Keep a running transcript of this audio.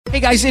Hey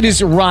guys, it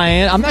is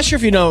Ryan. I'm not sure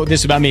if you know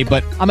this about me,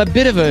 but I'm a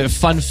bit of a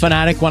fun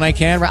fanatic when I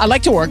can. I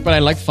like to work, but I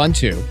like fun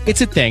too.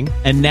 It's a thing.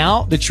 And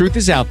now the truth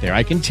is out there.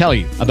 I can tell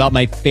you about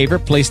my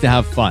favorite place to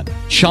have fun.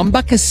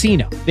 Chumba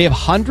Casino. They have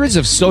hundreds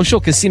of social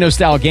casino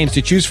style games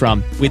to choose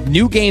from with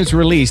new games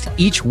released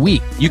each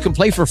week. You can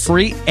play for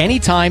free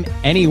anytime,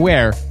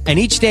 anywhere. And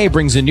each day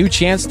brings a new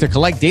chance to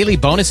collect daily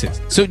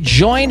bonuses. So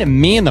join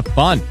me in the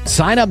fun.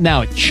 Sign up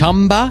now at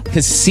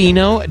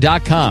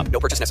ChumbaCasino.com. No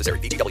purchase necessary.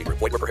 VGW.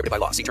 Void were prohibited by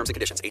law. See terms and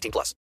conditions. 18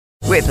 plus.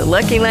 With the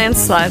Lucky Land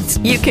Slots,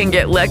 you can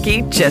get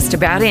lucky just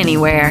about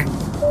anywhere.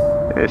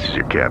 This is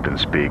your captain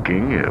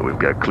speaking. We've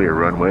got clear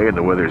runway and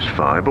the weather's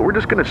fine, but we're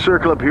just going to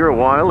circle up here a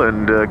while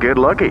and get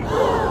lucky.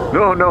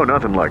 No,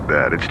 nothing like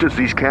that. It's just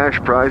these cash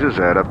prizes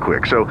add up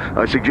quick. So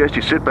I suggest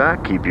you sit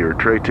back, keep your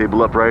tray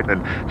table upright,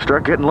 and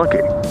start getting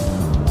lucky.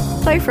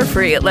 Play for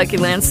free at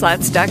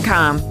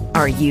LuckyLandSlots.com.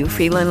 Are you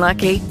feeling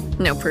lucky?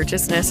 No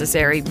purchase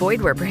necessary.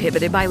 Void where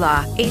prohibited by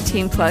law.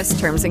 18 plus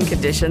terms and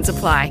conditions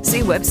apply.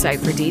 See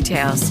website for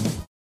details.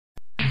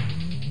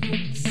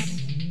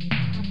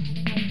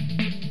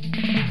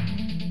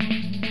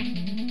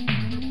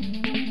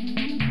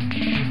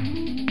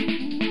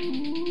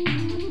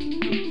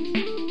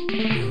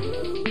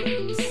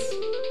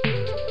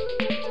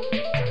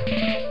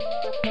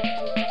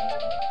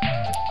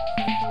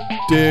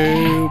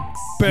 You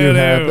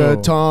have the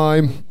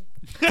time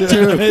to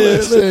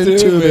listen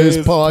to this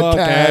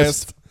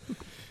podcast.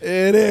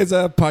 It is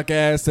a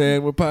podcast,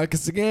 and we're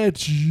podcasting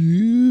at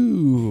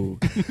you.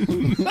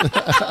 That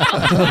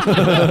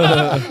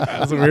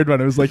was a weird one.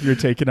 It was like you were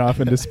taking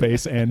off into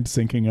space and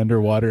sinking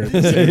underwater at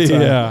the same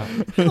time. Yeah.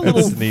 A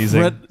little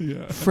sneezing.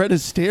 Fred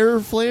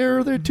Astaire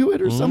flair there to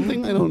it or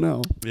something. I don't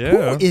know.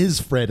 Yeah. Who is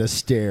Fred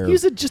Astaire? He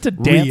was just a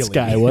dance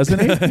guy,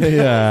 wasn't he?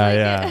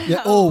 Yeah.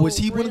 Yeah. Oh, was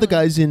he one of the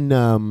guys in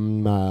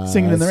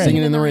Singing in the Rain?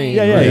 Singing in the Rain.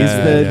 Yeah. right. He's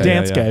the yeah,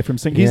 dance yeah. guy from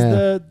Sing. He's Yeah.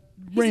 the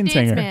He's rain a dance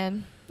singer.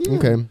 man.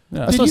 Okay.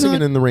 Yeah. I saw Did you Singing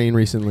not- in the Rain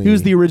recently. He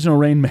was the original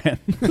Rain Man.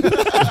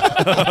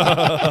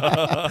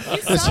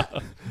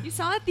 You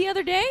saw it the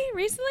other day,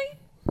 recently?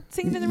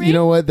 Singing in the Rain? You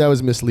know what? That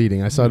was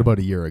misleading. I saw it about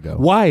a year ago.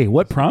 Why?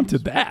 What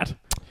prompted that?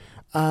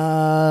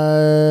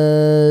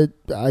 I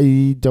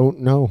don't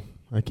know.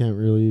 I can't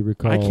really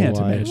recall. I can't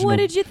why. imagine. What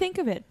did you think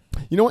of it?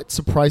 You know what?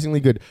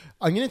 Surprisingly good.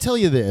 I'm going to tell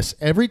you this.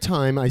 Every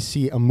time I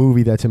see a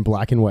movie that's in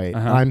black and white,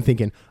 I'm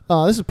thinking,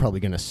 oh, this is probably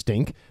going to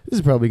stink. This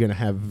is probably going to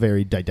have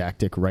very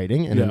didactic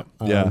writing and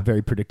a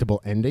very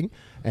predictable ending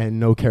and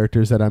no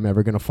characters that I'm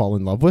ever going to fall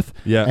in love with.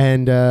 Yeah.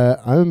 And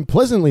I'm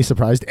pleasantly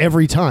surprised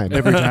every time.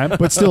 Every time?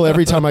 But still,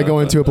 every time I go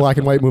into a black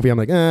and white movie, I'm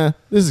like,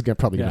 this is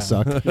probably going to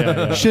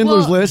suck.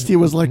 Schindler's List, he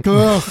was like,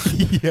 ugh,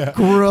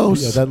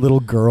 gross. Yeah, that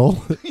little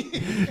girl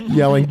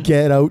yelling,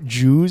 "Get out,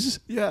 Jews!"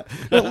 Yeah,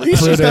 at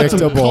least she's got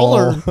some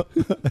color.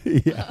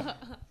 Yeah.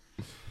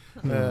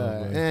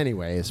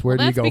 Anyways, where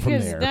do you go from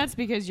there? That's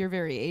because you're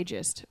very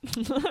ageist.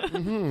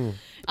 Mm-hmm.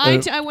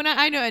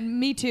 I know, and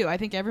me too. I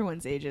think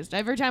everyone's ageist.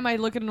 Every time I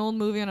look at an old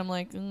movie and I'm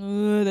like,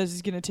 this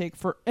is gonna take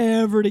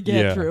forever to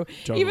get through.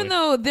 Totally. Even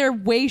though they're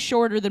way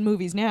shorter than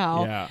movies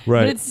now. Yeah.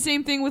 Right. But it's the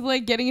same thing with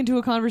like getting into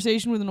a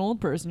conversation with an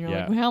old person. You're Yeah.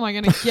 like, well, how am I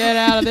gonna get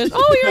out of this?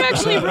 Oh, you're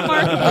actually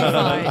remarkably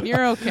fine.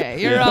 You're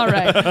okay. You're all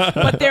right.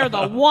 But they're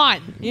the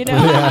one. You know.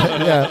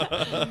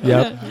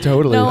 Yep,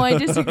 totally. No, I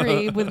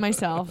disagree with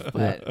myself,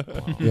 but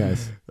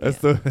Yes.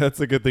 That's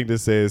a good thing to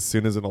say as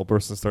soon as an old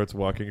person starts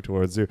walking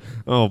towards you.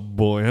 Oh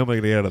boy, how am I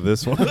going to get out of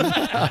this one?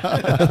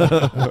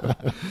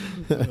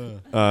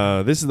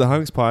 This is the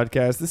Hunks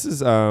podcast. This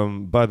is,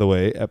 by the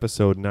way,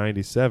 episode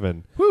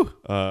 97. Whew.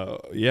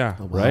 Yeah,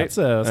 right. That's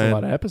a And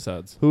lot of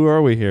episodes. Who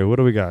are we here? What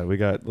do we got?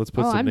 Let's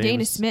put some I'm names.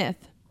 Dana Smith.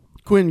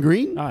 Quinn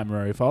Green. I'm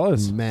Rory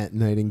Follis. Matt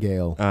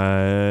Nightingale. I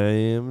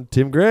am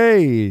Tim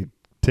Gray,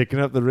 taking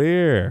up the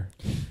rear.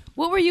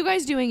 What were you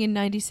guys doing in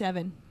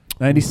 97?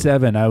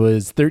 97. I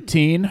was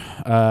 13.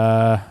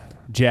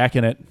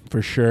 Jacking it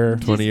for sure.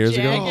 20 years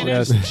ago? jacking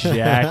it. Just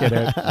jacking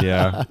it.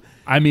 Yeah.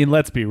 I mean,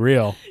 let's be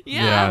real.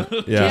 Yeah.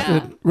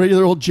 Yeah.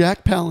 Regular old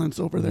Jack Palance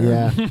over there.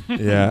 Yeah.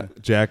 Yeah.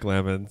 Jack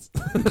Lemons.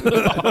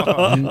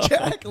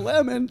 Jack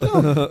Lemon.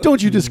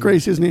 Don't you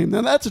disgrace his name.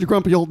 Now that's a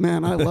grumpy old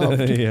man I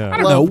loved. Yeah. I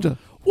don't Loved. know.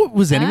 What,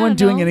 was I anyone don't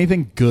doing know.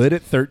 anything good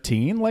at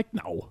 13? Like,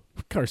 no.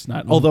 Of course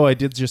not. Although I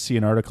did just see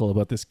an article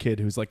about this kid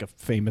who's like a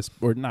famous,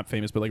 or not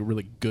famous, but like a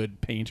really good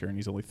painter, and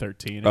he's only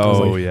 13. And I was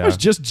Oh, like, yeah. I was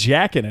just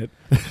jacking it.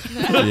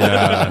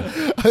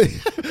 Yeah.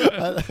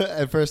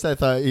 At first, I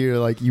thought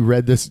you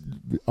read this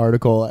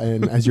article,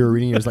 and as you were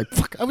reading it, I was like,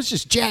 "Fuck! I was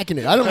just jacking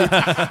it. I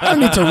don't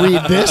need to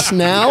read this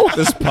now.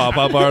 This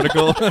pop-up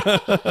article.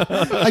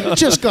 I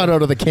just got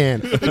out of the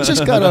can. I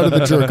just got out of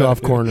the jerk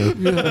off corner,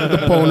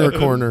 the boner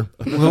corner.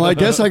 Well, I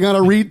guess I got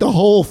to read the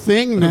whole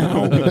thing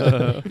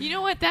now. You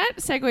know what? That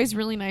segues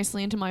really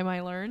nicely into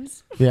my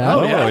learns. Yeah.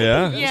 Oh,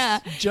 yeah. Yeah.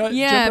 Jump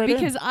Yeah, right in.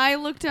 because I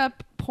looked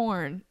up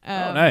porn.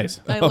 Nice.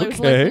 I was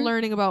Okay. like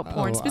learning about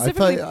porn Oh,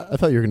 specifically. I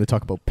thought you were going to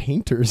talk about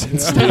painters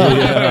and stuff.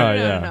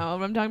 No.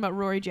 I'm talking about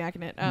Rory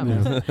Jackinet.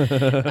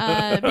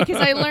 Because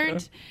I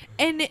learned,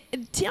 and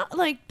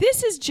like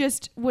this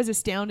was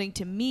astounding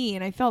to me,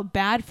 and I felt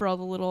bad for all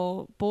the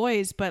little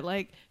boys. But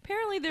like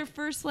apparently they're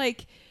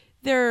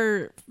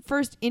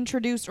first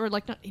introduced, or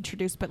like not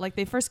introduced, but like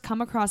they first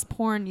come across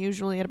porn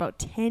usually at about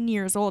 10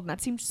 years old, and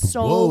that seems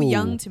so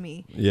young to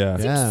me. Yeah.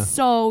 It seems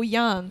so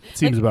young.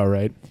 Seems about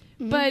right.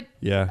 But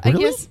Yeah. I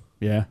guess.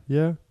 Yeah.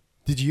 Yeah.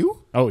 Did you?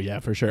 Oh yeah,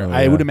 for sure. Oh,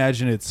 I yeah. would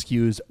imagine it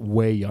skews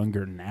way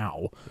younger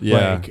now.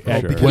 Yeah, Like, for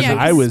sure. because when Yeah,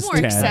 I it's was more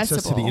 10. accessible.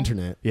 Access to the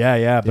internet.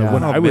 Yeah. But Yeah.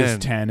 when Oh, I was man.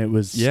 10, it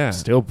was Yeah.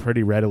 still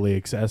pretty readily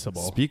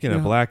accessible. Speaking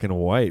of black and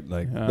white,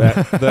 like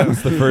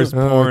that's the first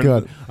Oh porn.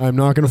 God, I'm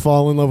not going to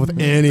fall in love with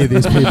any of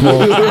these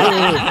people.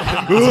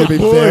 It's going to be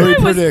very I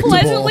was predictable.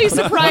 pleasantly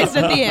surprised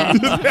at the end.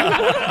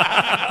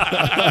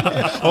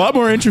 A lot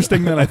more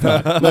interesting than I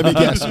thought. Let me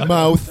guess.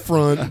 Mouth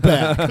front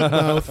back.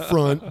 Mouth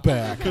front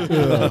back.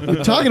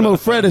 We're talking about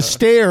Fred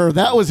Astaire.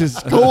 That was his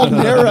golden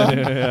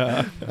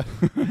era.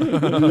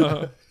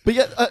 But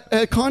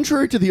yet,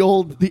 contrary to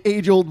the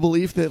age-old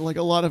belief that like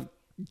a lot of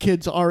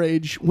kids our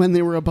age, when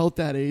they were about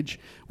that age,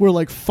 were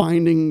like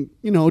finding,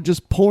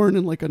 just porn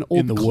in like an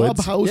old the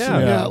woods. clubhouse. Yeah.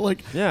 And, Yeah.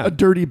 like Yeah. a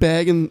dirty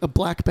bag and a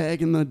black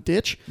bag in the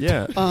ditch.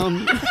 Yeah.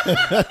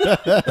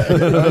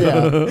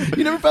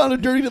 You never found a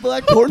dirty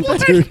black porn bag?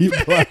 Dirty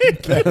black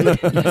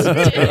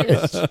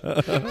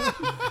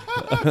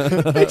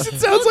Makes it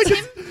sounds like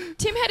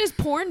Tim had his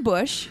porn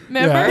bush.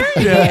 Remember?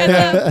 He Yeah. had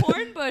that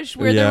porn bush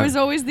where there was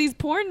always these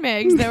porn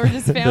mags that were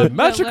just found.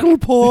 Magical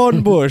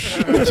porn bush.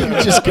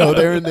 Just go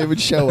there and they would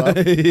show up.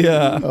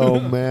 Yeah. Oh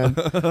man.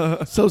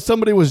 So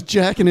somebody was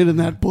jacking it in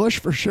that bush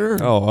for sure.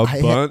 Oh, I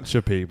a bunch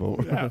of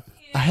people.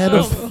 I had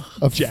a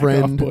Jack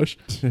friend. off bush.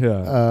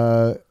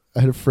 Yeah. I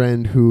had a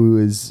friend who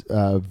is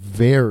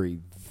very,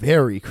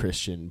 very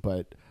Christian,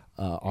 but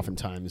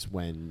oftentimes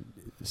when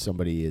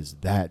somebody is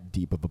that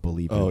deep of a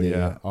believer, they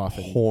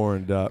often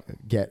horned up.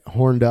 get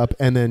horned up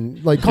and then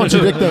like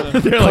contradict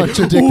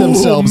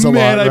themselves a lot.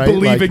 Man, I right?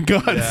 believe Like, in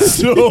God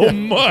so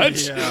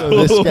much.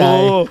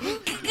 so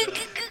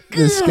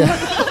this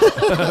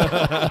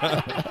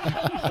guy.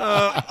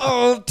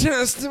 Old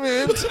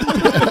Testament.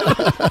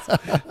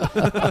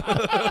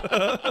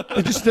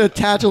 They just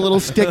attach a little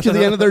stick to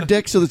the end of their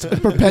dick so there's a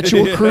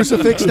perpetual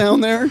crucifix down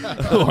there.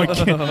 Oh, I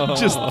can't.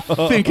 Just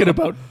thinking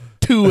about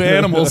two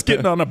animals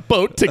getting on a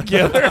boat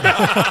together.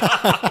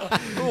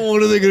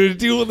 What are they gonna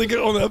do when they get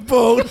on that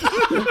boat?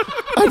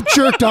 I've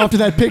jerked off to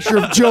that picture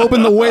of Job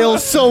and the whale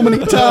so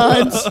many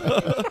times.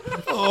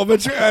 Oh,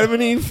 but you're Adam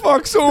and Eve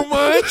fuck so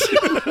much.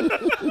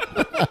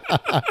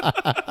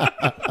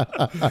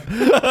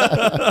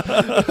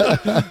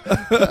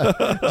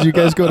 Did you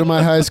guys go to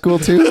my high school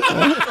too?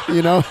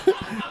 You know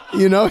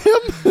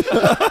him?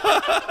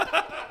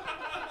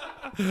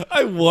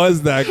 I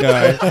was that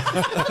guy.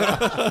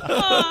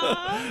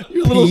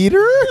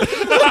 Peter?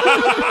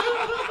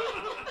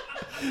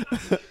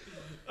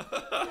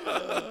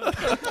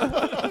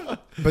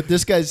 But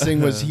this guy's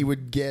thing was he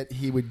would get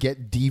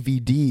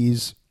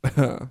DVDs,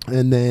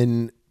 and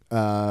then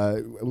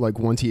like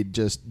once he had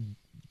just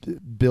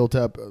built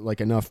up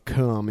like enough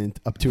cum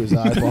up to his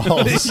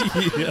eyeballs,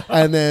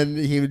 and then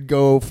he would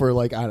go for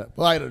like I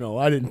don't know,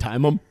 I didn't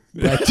time him,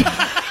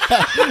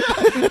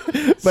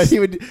 but he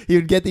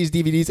would get these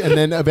DVDs, and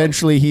then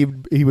eventually he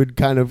would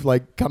kind of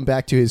like come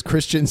back to his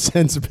Christian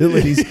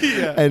sensibilities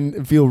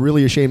and feel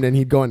really ashamed, and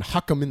he'd go and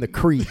huck them in the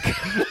creek.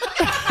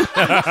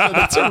 So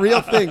that's a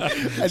real thing. And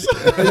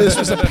this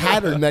was a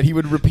pattern that he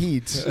would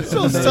repeat.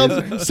 So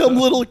some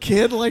little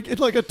kid like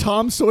a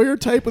Tom Sawyer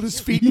type with his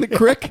feet in the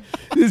creek.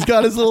 He's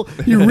got his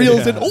he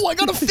reels in. Oh, I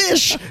got a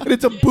fish, and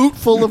it's a boot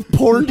full of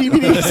porn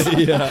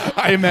DVDs. Yeah.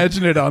 I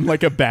imagine it on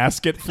like a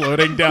basket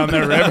floating down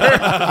the river.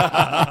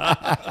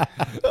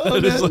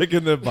 Just like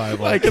in the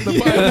Bible. Like in the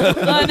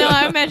Bible. No,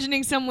 I'm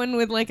imagining someone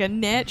with like a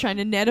net trying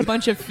to net a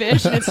bunch of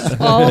fish, and it's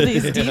just all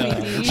these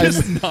DVDs.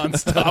 Just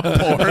nonstop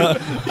porn.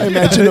 I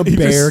imagine a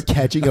bear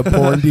catching a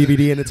porn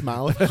DVD in its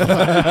mouth.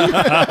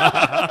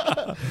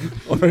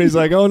 Or he's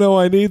like, oh no,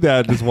 I need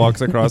that. Just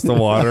walks across the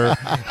water.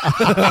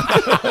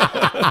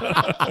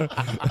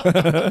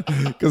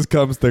 Because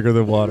cum's thicker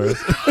than water.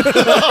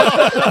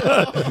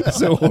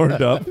 So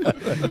horned up.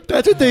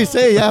 That's what they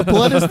say. Yeah,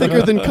 blood is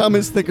thicker than cum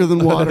is thicker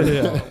than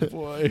water.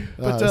 Boy.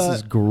 But this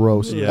is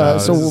gross. Yeah,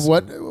 So this is-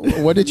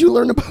 what did you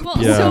learn about? Well,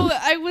 Yeah. so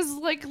I was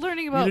like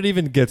learning We about. didn't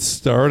even get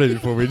started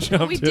before we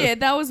jumped We in. did.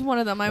 That was one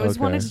of them. I was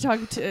Okay. wanted to talk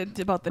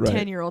about the Right.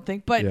 10-year-old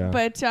thing, but Yeah.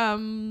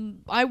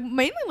 I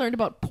mainly learned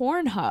about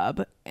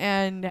Pornhub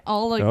and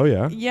all like. Oh,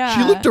 yeah? Yeah.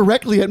 She looked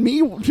directly at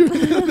me.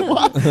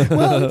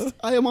 Well,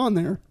 I am on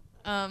there.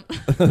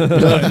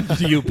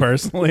 Do you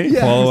personally?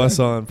 Yeah. Follow us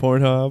on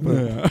Pornhub.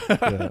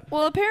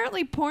 Well,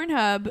 apparently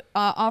Pornhub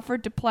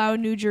offered to plow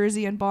New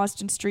Jersey and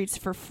Boston streets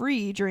for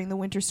free during the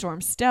winter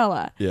storm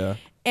Stella. Yeah.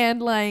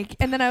 And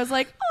then I was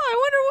like, oh, I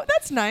wonder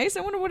that's nice.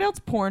 I wonder what else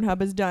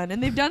Pornhub has done.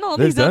 And they've done all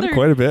They've these done other.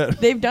 quite a bit.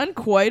 They've done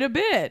quite a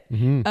bit.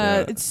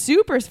 It's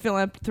super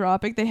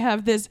philanthropic. They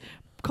have this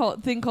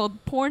thing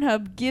called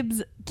Pornhub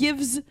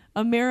gives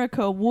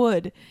America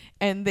wood,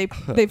 and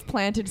they've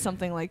planted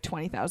something like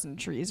 20,000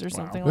 trees or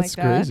something That's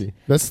like that. crazy.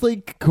 That's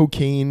like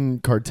cocaine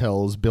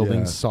cartels building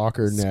Yeah.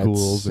 soccer nets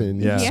Schools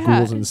and- and yeah.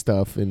 schools and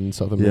stuff in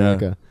South Yeah.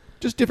 America.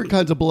 Just different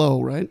kinds of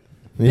blow, right?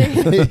 Yeah.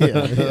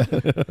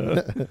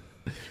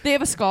 They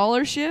have a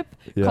scholarship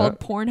Yeah. called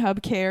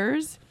Pornhub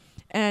Cares,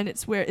 and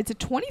it's a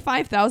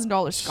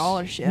 $25,000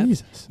 scholarship.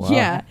 Jesus. Wow.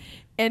 Yeah,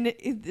 and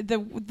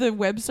the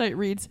website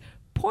reads,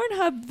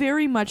 Pornhub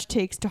very much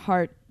takes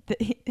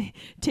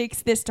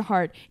this to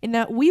heart in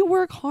that we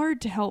work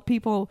hard to help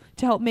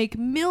make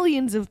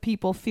millions of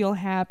people feel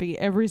happy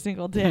every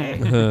single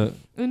day.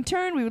 In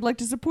turn, we would like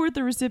to support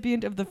the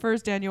recipient of the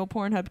first annual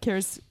Pornhub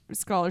Cares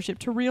scholarship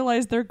to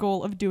realize their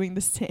goal of doing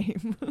the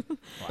same.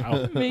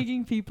 Wow.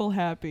 Making people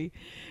happy.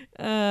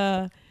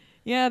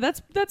 Yeah,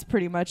 that's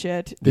pretty much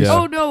it. Yeah.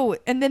 Oh no,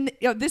 and then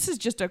this is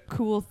just a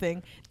cool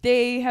thing.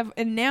 They have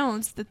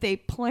announced that they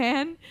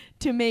plan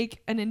to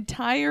make an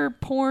entire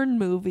porn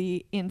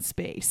movie in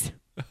space.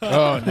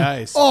 Oh,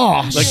 nice.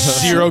 Oh, Like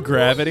zero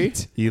gravity.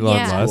 Elon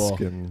Yeah. Musk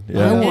Cool. and I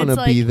yeah. want to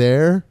It's be like-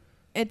 there.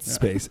 It's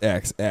Space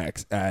X.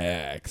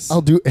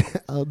 I'll do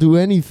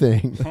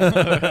anything.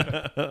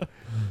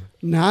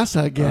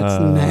 NASA gets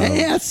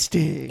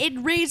nasty. it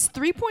raised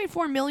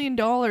 $3.4 million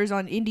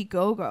on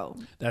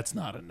Indiegogo. That's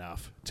not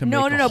enough to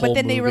No, make no, a no. But whole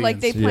then they were movie like,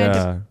 they in- plan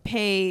Yeah. to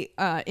pay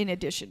in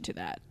addition to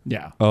that.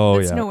 Yeah. Oh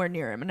That's yeah. nowhere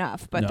near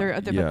enough. But No. they're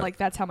Yeah. like,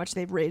 that's how much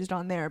they've raised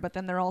on there. But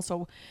then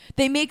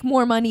they make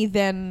more money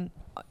than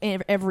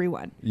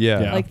everyone.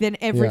 Yeah. Yeah. Like than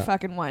every Yeah.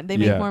 fucking one. They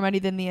make Yeah. more money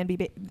than the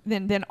NBA,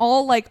 than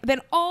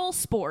all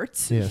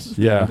sports. Yes.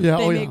 Yeah. Yeah,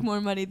 They oh, make yeah.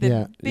 more money than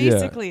Yeah.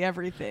 basically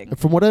everything.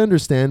 From what I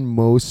understand,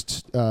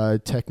 most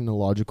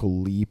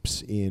technological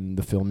leaps in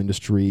the film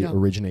industry Yeah.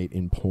 originate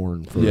in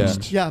porn Yeah.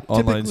 first. Yeah,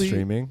 Online typically-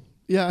 streaming.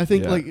 Yeah, I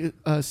think Yeah.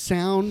 like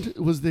sound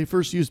was they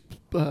first used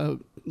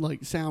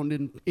like sound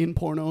in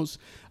pornos.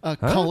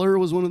 Color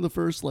was one of the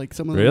first. Like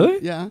some of Really?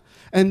 yeah,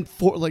 and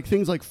for like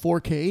things like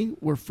 4K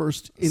were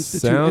first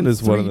instituted. Sound and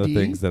is one of the 3D.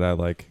 things that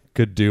I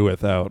could do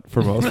without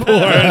for most porn.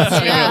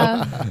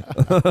 Yeah.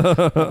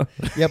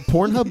 Yeah,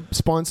 Pornhub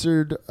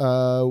sponsored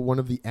one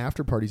of the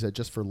after parties at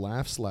Just for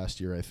Laughs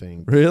last year, I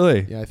think.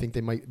 Really? Yeah, I think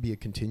they might be a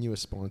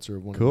continuous sponsor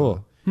of one.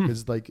 Cool.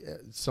 Because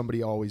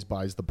somebody always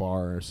buys the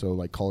bar, so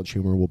like College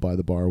Humor will buy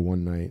the bar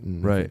one night,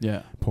 and Right.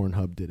 Yeah.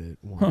 Pornhub did it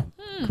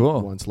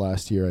Cool. once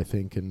last year, I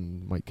think,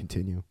 and might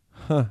continue.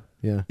 Huh.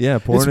 Yeah, Yeah.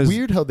 Porn it's is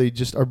weird how they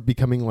just are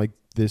becoming like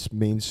this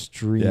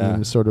mainstream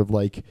Yeah. sort of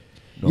like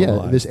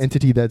normalized. this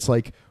entity that's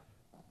like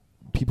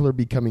people are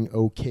becoming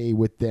okay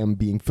with them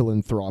being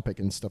philanthropic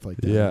and stuff like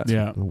that. Yeah. It's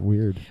Yeah.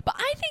 weird. But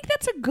I think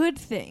that's a good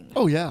thing.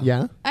 Oh yeah,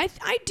 Yeah.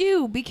 I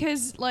do,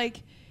 because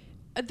like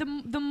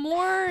the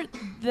more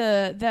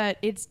that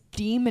it's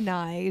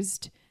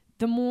demonized,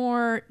 the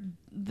more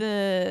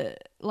the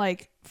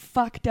like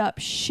fucked up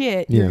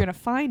shit you're Yeah. gonna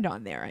find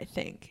on there. I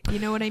think, you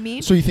know what I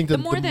mean. So you think that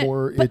the more the that,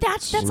 more but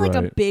it's- that's like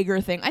a Right.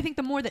 bigger thing. I think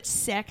the more that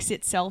sex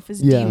itself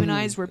is Yeah.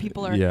 demonized, where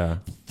people are Yeah.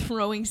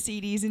 throwing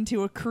CDs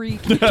into a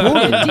creek, and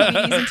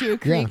DVDs into a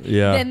creek,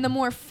 Yeah. then the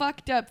more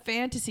fucked up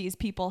fantasies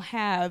people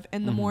have,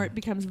 and the more it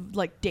becomes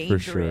like sure.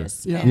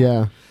 dangerous. Yeah. and,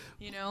 Yeah.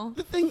 You know.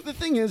 The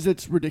thing is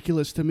that's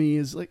ridiculous to me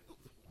is like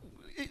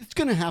it's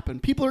going to happen.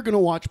 People are going to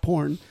watch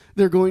porn.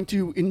 They're going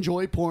to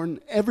enjoy porn.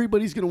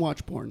 Everybody's going to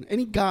watch porn.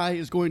 Any guy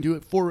is going to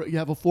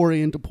have a foray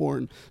into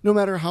porn, no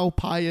matter how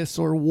pious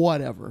or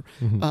whatever.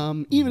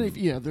 Even if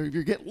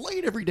you get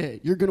laid every day,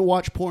 you're going to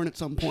watch porn at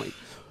some point.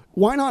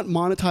 Why not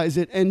monetize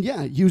it and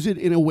use it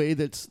in a way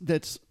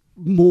that's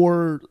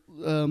more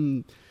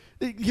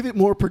give it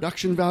more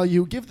production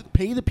value.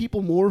 Pay the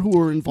people more who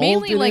are involved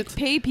Mainly in like it.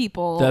 pay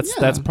people.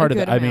 That's part a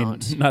of it. good I mean,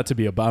 amount. not to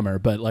be a bummer,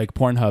 but like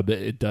Pornhub,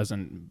 it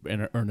doesn't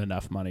earn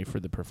enough money for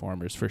the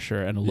performers for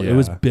sure, and it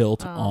was Yeah.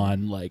 built Oh.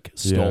 on like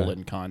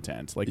stolen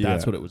content. Like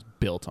that's Yeah. what it was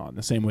built on,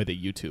 the same way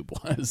that YouTube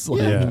was.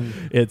 Like, Yeah.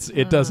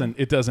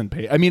 it doesn't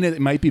pay. I mean,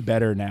 it might be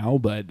better now,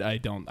 but I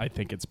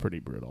think it's pretty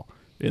brutal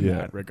in Yeah.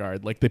 that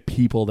regard. Like the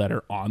people that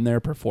are on there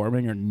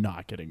performing are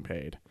not getting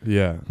paid.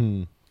 Yeah.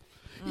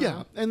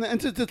 Yeah, and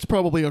that's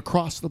probably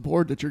across the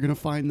board that you're going to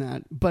find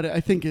that. But I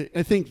think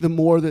the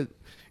more that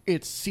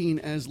it's seen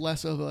as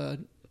less of a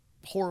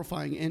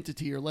horrifying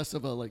entity or less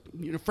of a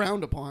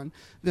frowned upon,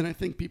 then I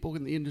think people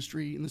in the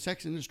industry, in the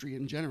sex industry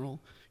in general,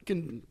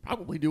 can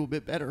probably do a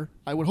bit better.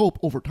 I would hope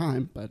over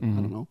time, but I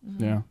don't know.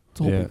 Yeah.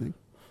 It's a whole Yeah. big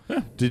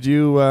thing. Did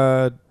you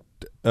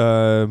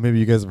maybe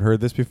you guys have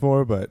heard this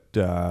before, but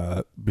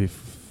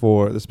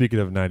speaking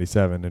of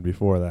 97 and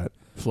before that,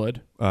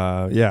 Flood.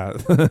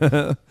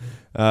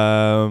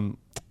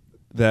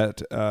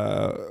 that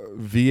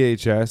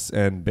VHS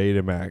and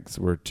Betamax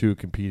were two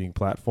competing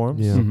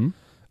platforms. Yeah.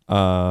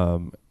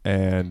 Mm-hmm.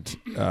 And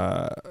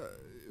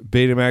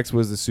Betamax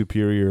was the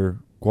superior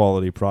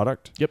quality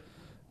product. Yep.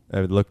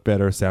 It looked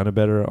better, sounded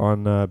better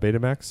on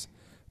Betamax.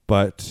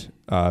 But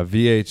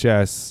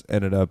VHS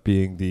ended up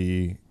being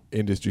the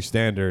industry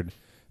standard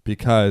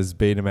because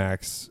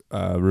Betamax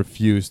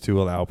refused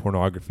to allow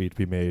pornography to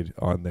be made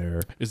on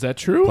their. Is that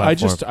true?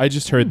 platform. I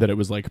just heard that it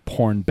was like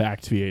porn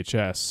back to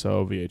VHS,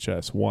 so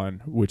VHS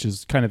 1, which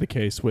is kind of the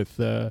case with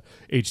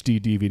HD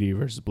DVD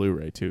versus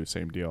Blu-ray too.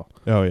 Same deal.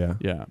 Oh yeah,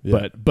 Yeah.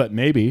 Yeah. But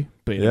maybe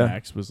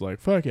Betamax was like,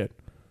 fuck it.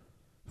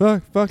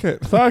 fuck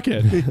it, Fuck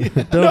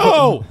it.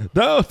 No!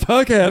 no,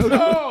 fuck it,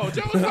 No!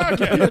 Don't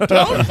fuck it!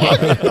 Don't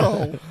fuck it!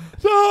 No!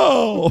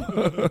 No!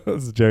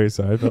 This is Jerry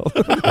Seinfeld.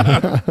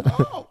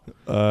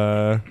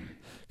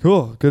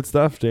 Cool, good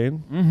stuff,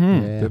 Dane.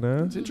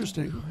 Mm-hmm. It's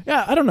interesting.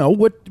 Yeah, I don't know.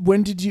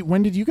 When did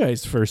you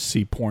guys first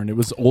see porn? It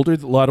was a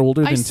lot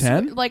older than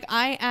 10? Like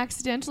I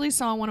accidentally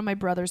saw one of my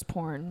brother's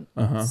porns.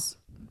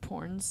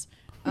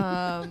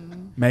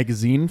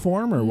 Magazine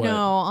form or what?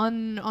 No,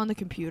 on the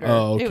computer.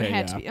 Oh, It okay,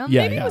 had yeah. to be.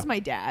 Yeah, Maybe yeah. it was my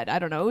dad. I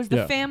don't know. It was the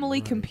Yeah.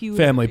 family computer.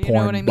 Family you know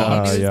porn what I mean?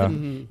 box. It was Yeah.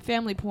 the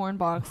family porn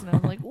box, and I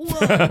was like,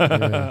 whoa.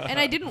 And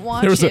I didn't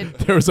watch it.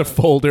 There was a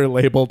folder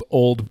labeled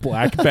 "old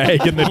black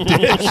bag" in the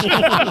dish.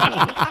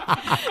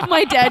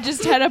 My dad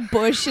just had a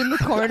bush in the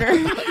corner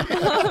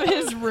of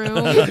his room.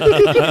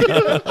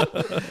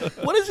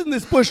 What is in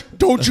this bush?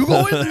 Don't you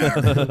go in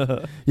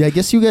there. Yeah, I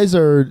guess you guys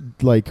are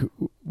like,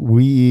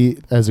 we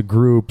as a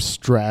group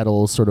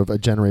straddle sort of a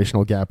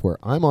generational gap where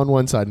I'm on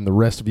one side and the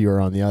rest of you are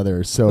on the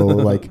other. So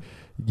like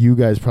you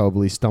guys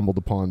probably stumbled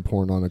upon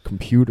porn on a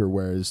computer,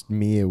 whereas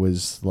me, it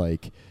was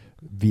like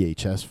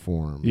VHS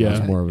form. Yeah, It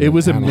was, more of it an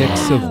was a analog.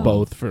 mix of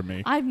both for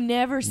me. I've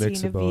never Mix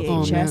seen a of both.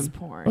 Oh, VHS man.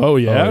 porn. Oh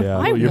yeah, Oh, yeah.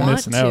 I you're want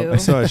missing to. out. I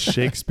saw a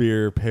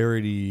Shakespeare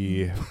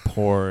parody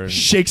porn.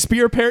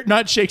 Shakespeare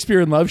not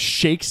Shakespeare in Love,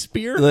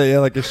 Shakespeare. Yeah,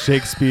 like a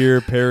Shakespeare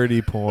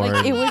parody porn.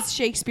 Like it was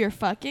Shakespeare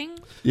fucking.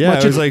 Yeah,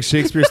 it was like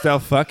Shakespeare style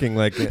fucking,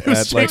 like at like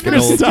an Shakespeare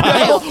old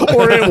style,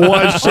 or it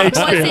was Was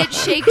Shakespeare. it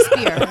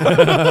Shakespeare?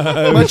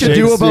 Much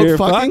ado about Shakespeare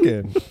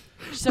fucking?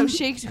 So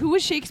who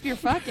was Shakespeare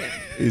fucking?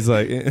 He's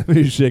like,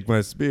 you shake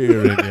my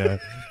spear, and yeah.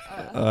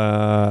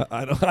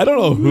 I don't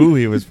know who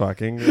he was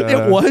fucking.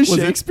 It was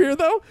Shakespeare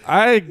though.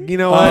 Oh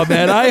Oh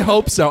man, I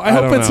hope so. I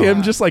hope don't it's know.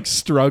 him just like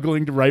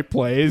struggling to write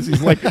plays.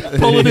 He's like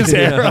pulling his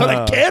hair out.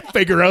 I can't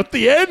figure out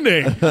the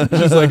ending.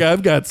 She's like,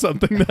 I've got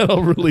something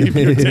that'll relieve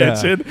your Yeah.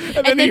 tension.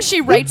 And then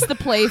she writes the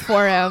play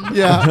for him.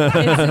 Yeah.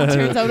 It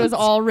turns out it was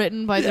all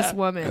written by this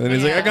woman. And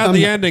he's like, I Yeah. got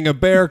the ending. A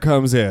bear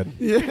comes in.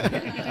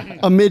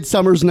 A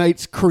Midsummer's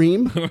Night's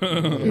Cream.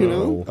 You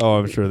know? Oh,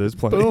 I'm sure there's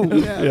plenty. Boom.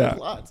 Yeah. Yeah.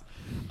 Lots.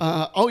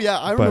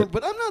 I remember,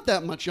 but I'm not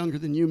that much younger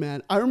than you,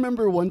 man. I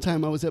remember one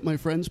time I was at my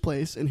friend's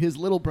place and his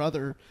little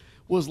brother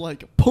was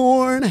like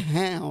porn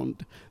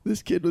hound.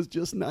 This kid was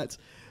just nuts.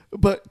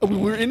 But we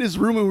were in his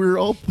room and we were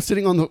all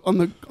sitting on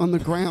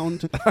the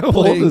ground. How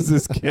old is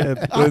this kid?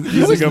 He was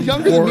Using a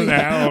younger than porn me.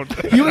 hound.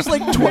 He was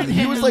like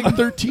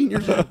 13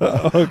 years old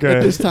Okay.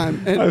 at this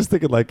time. And I was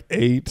thinking like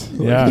 8.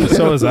 Yeah,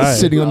 so was I.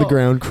 Sitting on the Oh.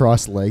 ground,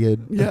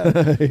 cross-legged.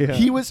 yeah.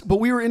 He was, but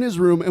we were in his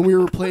room and we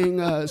were playing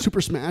Super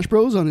Smash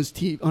Bros on his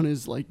on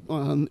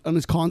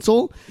his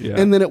console. Yeah.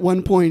 And then at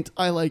one point,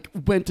 I like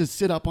went to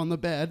sit up on the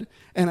bed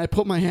and I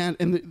put my hand,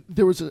 and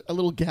there was a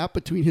little gap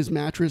between his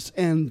mattress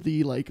and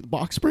the like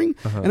box spring,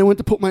 and I went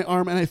to put my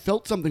arm and I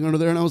felt something under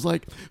there, and I was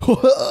like,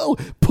 "Whoa,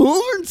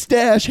 porn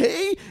stash,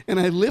 hey!" And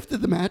I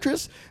lifted the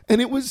mattress,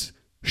 and it was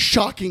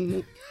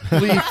shockingly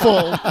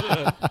full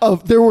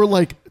of. There were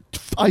like,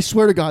 I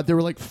swear to God, there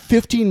were like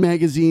 15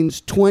 magazines,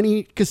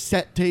 20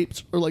 cassette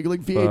tapes, or like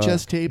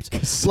VHS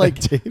tapes, like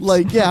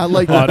yeah,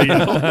 like Audio.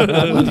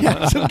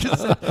 yeah, some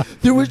cassette.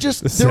 There was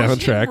just there was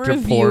Soundtrack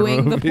to porn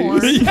Reviewing the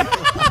movies. porn.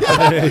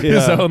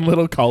 His own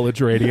little college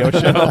radio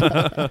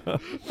show.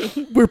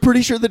 We're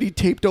pretty sure that he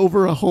taped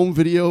over a home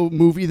video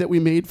movie that we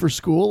made for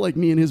school. Like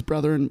me and his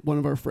brother and one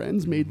of our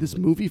friends made this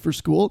movie for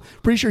school.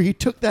 Pretty sure he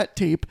took that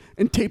tape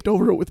and taped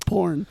over it with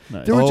porn.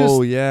 Nice. There were Oh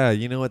just yeah,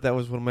 you know what? That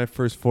was one of my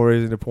first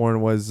forays into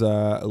porn. Was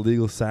a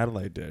legal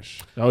satellite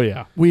dish. Oh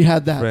yeah, we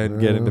had that. Friend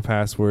getting the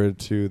password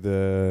to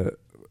the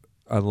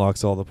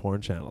unlocks all the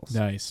porn channels.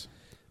 nice.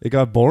 It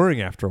got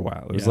boring after a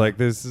while. It was Yeah. like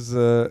this is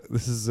an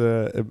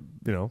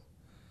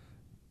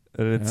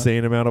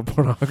insane amount of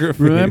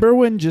pornography. Remember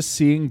when just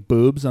seeing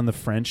boobs on the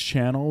French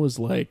channel was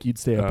like you'd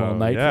stay up all Oh,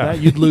 night yeah. for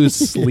that? You'd lose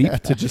sleep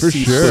to just For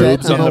see sure.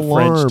 boobs Set on an the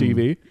French alarm.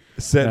 TV.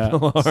 Set Yeah. an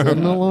alarm. Set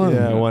an alarm.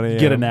 Yeah, 1 a.m.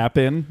 Get a nap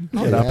in.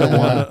 Get up at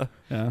yeah. 1.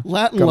 Yeah.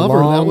 Latin Got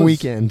Lover. a long that was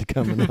weekend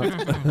coming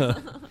up.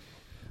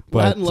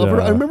 Latin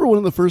Lover. I remember one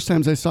of the first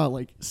times I saw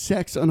like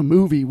sex on a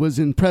movie was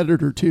in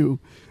Predator 2.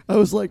 I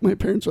was like, my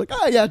parents were like,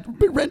 "Oh yeah,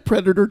 rent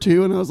Predator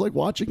 2," and I was like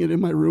watching it in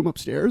my room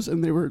upstairs,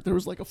 and there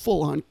was like a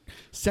full on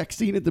sex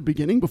scene at the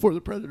beginning before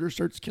the Predator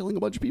starts killing a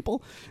bunch of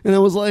people, and I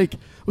was like,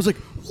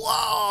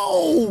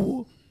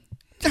 "Whoa!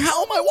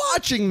 How am I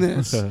watching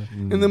this?"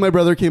 And then my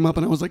brother came up,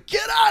 and I was like,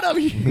 "Get out of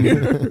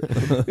here!"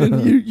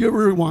 And you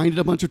rewind it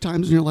a bunch of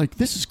times, and you're like,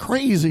 "This is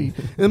crazy."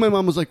 And then my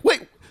mom was like,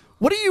 "Wait.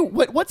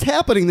 What's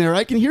happening there?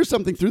 I can hear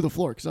something through the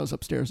floor," because I was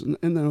upstairs, and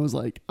then I was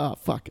like, "Oh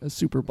fuck, a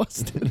super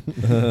busted."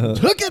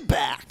 Took it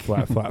back.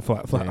 Flat.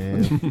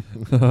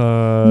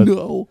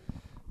 No.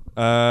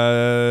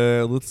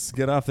 Let's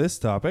get off this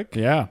topic.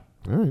 Yeah.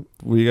 All right.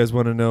 Well, you guys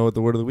want to know what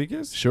the word of the week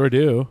is? Sure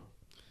do.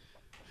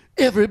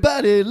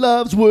 Everybody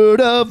loves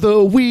Word of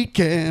the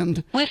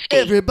Weekend. Wifty.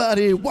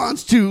 Everybody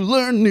wants to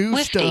learn new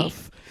Wifty.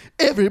 stuff.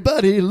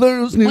 Everybody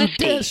learns new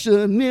Wifty.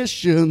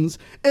 definitions.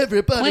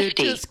 Everybody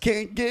Wifty. just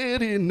can't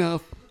get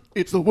enough.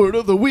 It's the Word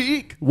of the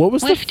Week. What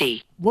was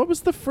Wifty. what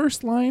was the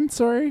first line?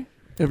 Sorry.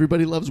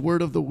 Everybody loves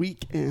Word of the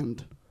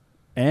Weekend.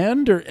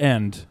 And or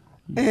end?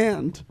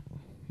 And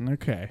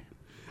Okay.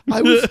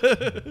 I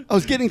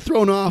was getting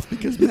thrown off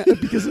because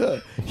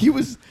he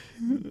was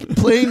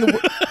playing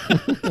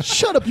the.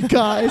 Shut up, you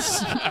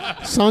guys!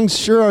 Songs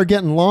sure are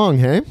getting long,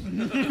 hey?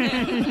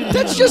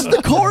 That's just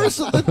the chorus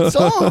of the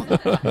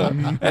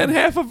song. And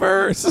half a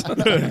verse.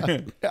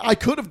 I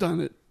could have done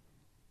it.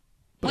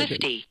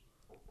 Wifty.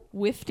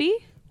 Wifty?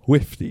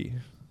 Wifty.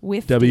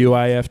 Wifty.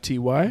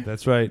 WIFTY.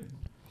 That's right.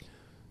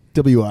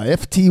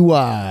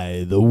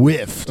 WIFTY, the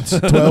Whift,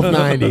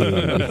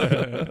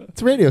 1290.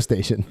 It's a radio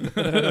station.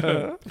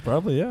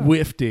 Probably, yeah.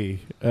 Wifty.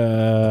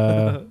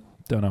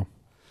 Don't know.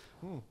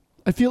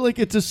 I feel like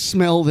it's a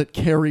smell that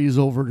carries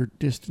over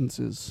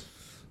distances.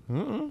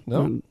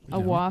 No. A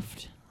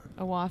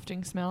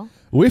wafting smell.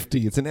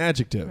 Wifty. It's an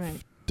adjective.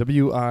 Right.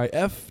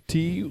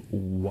 WIFTY.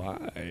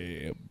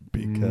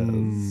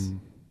 Because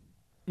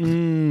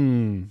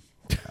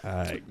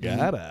I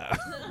gotta.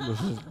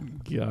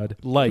 God.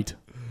 Light.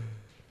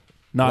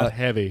 Not Light.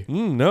 heavy.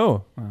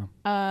 No.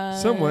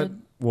 Somewhat. Somewhat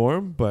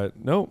warm, but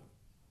no.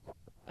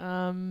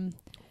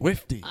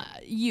 Wifty.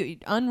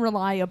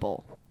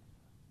 Unreliable.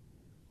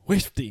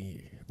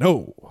 Wifty.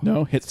 No.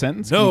 No. Hit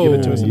sentence. No. Can you give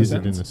it to us in a Use it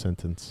in sentence? a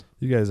sentence.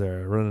 You guys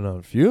are running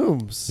on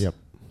fumes. Yep.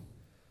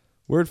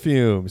 Word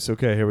fumes.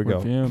 Okay, here we go.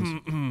 Word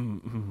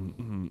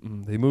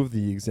fumes. They move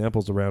the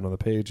examples around on the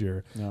page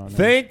here. No.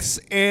 Thanks,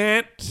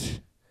 Aunt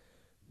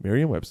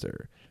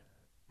Merriam-Webster.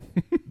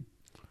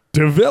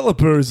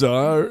 Developers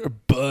are,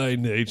 by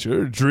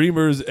nature,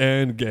 dreamers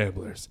and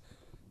gamblers,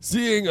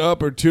 seeing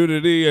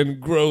opportunity and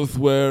growth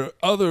where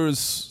others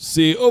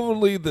see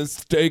only the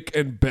steak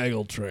and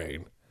bagel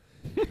train.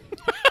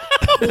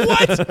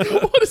 What?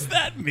 What does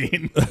that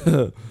mean?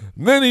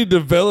 Many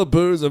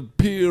developers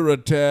appear a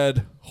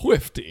tad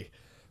whifty,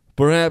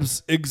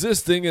 perhaps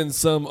existing in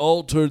some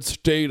altered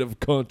state of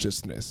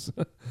consciousness.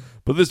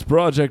 But this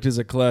project is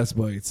a class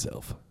by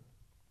itself.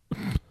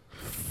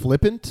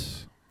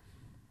 Flippant?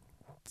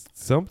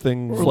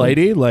 Something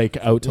Flighty, like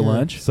out to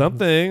lunch.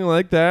 Something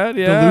like that,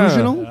 yeah.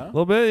 Delusional? A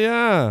little bit,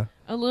 yeah.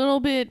 A little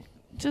bit,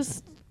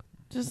 just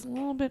a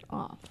little bit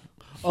off.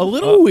 A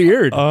little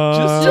weird.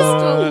 Just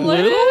a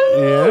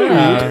little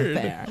Yeah.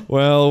 there.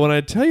 Well, when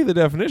I tell you the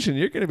definition,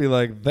 you're going to be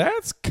like,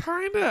 that's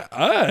kind of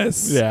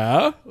us.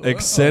 Yeah.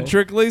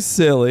 Eccentrically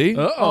silly,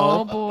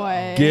 Oh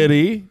boy.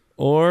 giddy,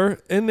 or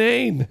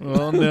inane.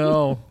 Oh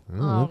no.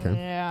 Oh, okay.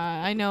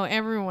 yeah, I know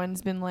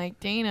everyone's been like,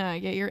 Dana,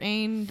 get your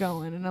ain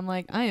going. And I'm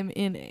like, I am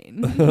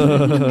inane.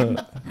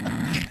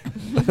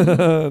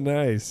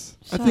 Nice.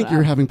 I think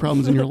you're having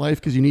problems in your life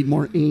because you need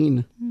more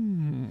ain.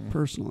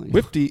 Personally,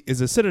 Whifty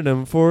is a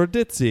synonym for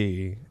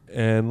ditzy.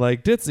 And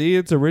like ditzy,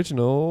 its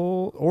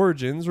original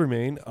origins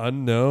remain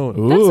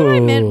unknown. That's what I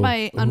meant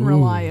by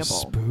unreliable.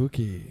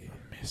 Spooky.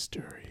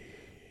 Mystery.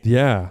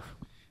 Yeah.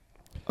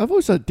 I've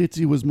always thought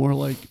ditzy was more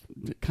like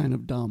kind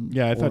of dumb.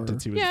 Yeah, I thought or-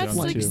 Ditzy was Yeah, it's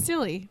dumb like too.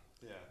 silly,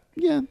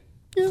 Yeah,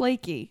 yeah,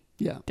 flaky,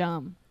 yeah.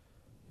 dumb.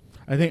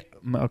 I think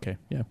okay,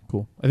 yeah,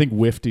 cool. I think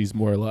Wifty's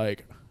more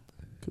like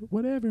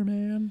whatever,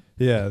 man.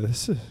 Yeah,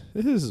 this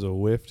is a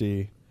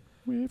whifty.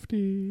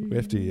 Wifty.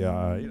 Whifty,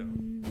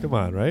 come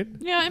on, right?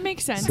 Yeah, it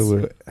makes sense.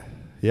 So,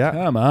 yeah.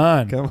 Come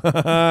on. Come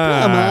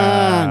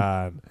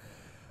on.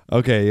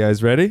 Okay, you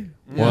guys ready?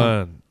 Yeah.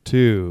 1,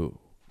 2,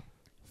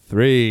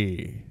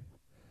 3.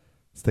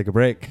 Let's take a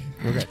break.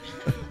 Okay.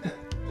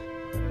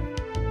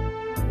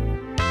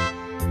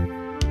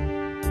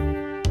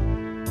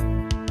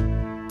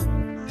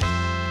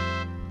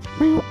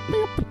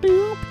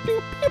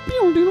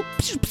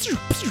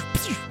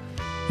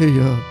 Hey,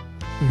 I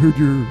heard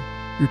your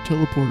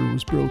teleporter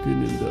was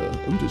broken, and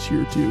I'm just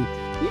here to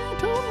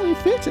totally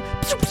fix it.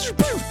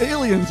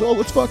 Aliens, oh,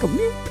 let's fuck them.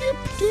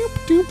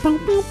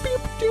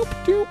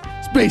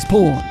 Space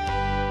porn.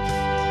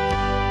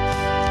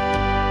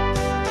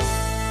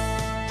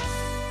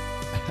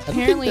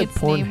 Apparently, that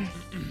porn-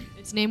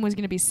 its name was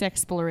going to be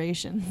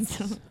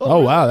Sexploration. Oh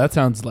wow, that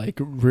sounds like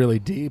really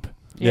deep.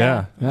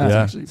 Yeah.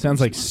 Yeah. actually Sounds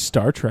like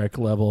Star Trek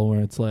level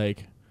where it's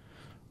like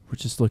we're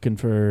just looking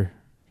for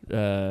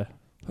I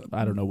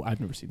don't know. I've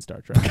never seen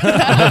Star Trek.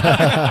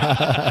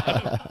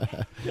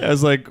 I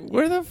was like,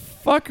 where the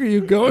fuck are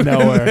you going?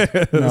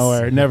 Nowhere.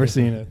 Nowhere. Never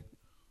seen it.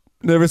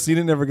 Never seen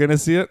it, never gonna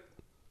see it.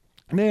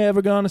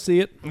 Never gonna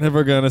see it.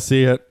 Never gonna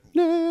see it.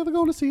 Never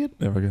going to see it.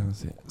 Never gonna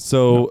see it.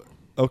 So,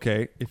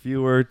 okay, if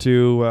you were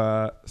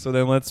to, so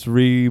then let's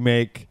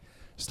remake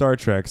Star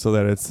Trek so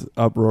that it's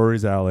up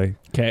Rory's alley.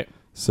 Okay.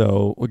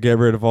 So we'll get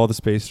rid of all the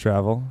space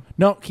travel.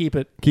 No, keep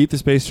it. Keep the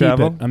space Keep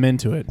travel. it. I'm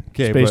into it.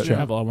 'Kay, Space but-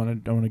 travel. I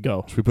want to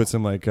go. Should we put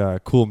some like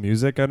cool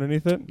music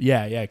underneath it?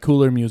 Yeah.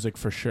 Cooler music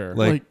for sure.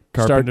 Like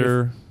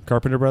Carpenter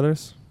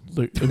Brothers?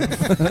 Like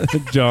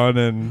John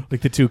and the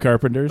two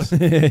Carpenters.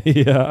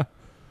 yeah.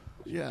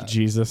 Yeah.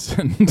 Jesus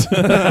and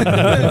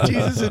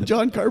Jesus and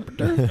John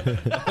Carpenter.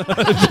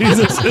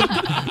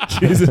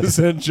 Jesus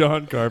and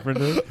John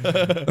Carpenter.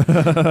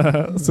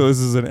 So this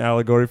is an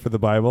allegory for the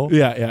Bible?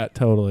 yeah,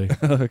 totally.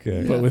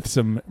 Okay. But with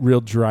some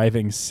real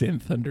driving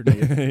synth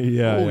underneath.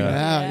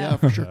 Yeah,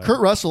 for sure. Kurt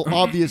Russell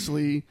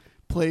obviously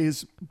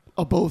plays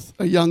both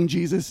a young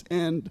Jesus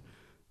and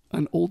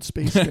an old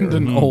space And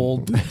an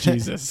old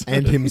Jesus.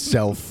 And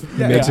himself.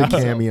 He makes a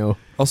cameo.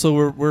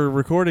 Also, we're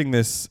recording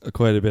this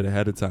quite a bit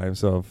ahead of time,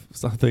 so if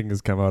something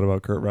has come out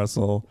about Kurt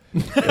Russell,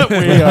 we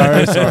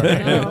are sorry.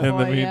 Oh, in the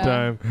boy,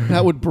 meantime,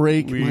 That would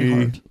break my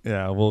heart.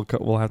 yeah,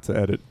 we'll have to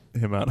edit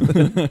him out.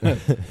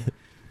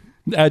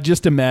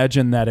 Just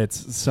imagine that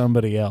it's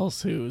somebody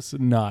else who's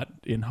not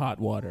in hot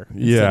water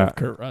instead of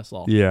Kurt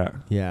Russell. Yeah.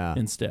 Yeah.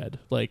 Instead,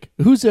 like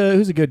who's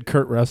a good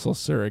Kurt Russell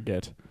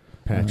surrogate?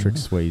 Patrick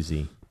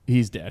Swayze.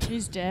 He's dead.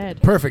 He's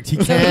dead. Perfect. He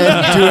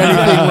can't do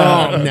anything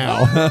wrong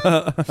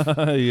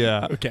now.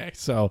 Yeah. Okay,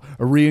 so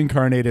a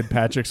reincarnated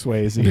Patrick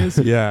Swayze is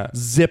Yeah.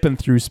 zipping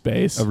through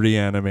space. A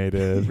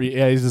reanimated.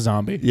 Yeah, he's a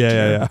zombie.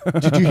 Yeah.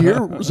 Did you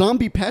hear?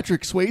 Zombie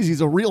Patrick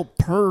Swayze's a real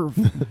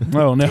perv.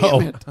 Oh no!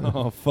 Damn it.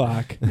 Oh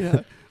fuck!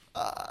 Yeah.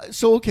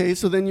 So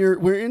then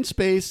we're in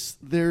space.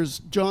 There's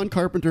John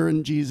Carpenter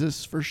and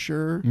Jesus for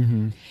sure.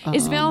 Mm-hmm.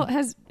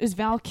 Is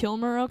Val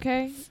Kilmer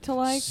okay to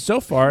like?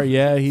 So far,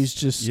 yeah, he's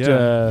just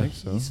I think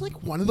so. He's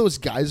like one of those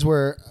guys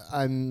where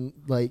I'm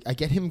like, I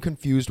get him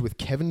confused with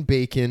Kevin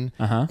Bacon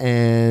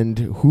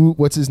and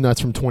what's his nuts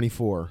from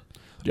 24?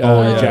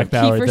 Jack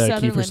Bauer, Kiefer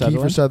Kiefer Sutherland.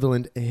 Kiefer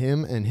Sutherland,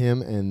 him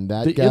and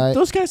that guy.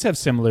 Those guys have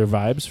similar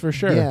vibes for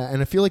sure. Yeah,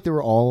 and I feel like they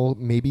were all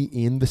maybe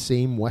in the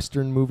same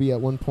Western movie at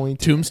one point.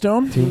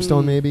 Tombstone,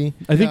 maybe.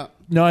 I think.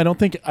 No, I don't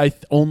think.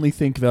 only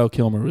think Val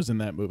Kilmer was in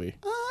that movie.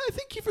 I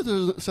think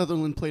Kiefer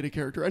Sutherland played a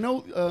character. I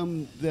know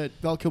that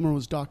Val Kilmer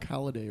was Doc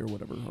Holliday or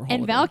whatever.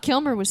 And Val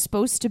Kilmer was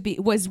supposed to be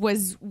was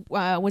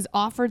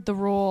offered the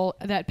role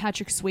that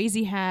Patrick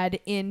Swayze had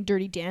in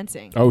Dirty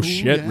Dancing. Oh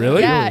shit! yeah.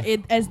 Really? Yeah,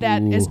 as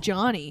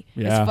Johnny,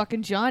 Yeah. as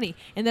fucking Johnny.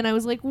 And then I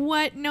was like,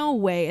 what? No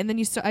way. And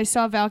then I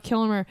saw Val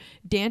Kilmer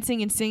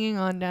dancing and singing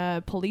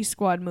on Police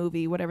Squad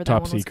movie, whatever that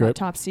Top one was Secret. called,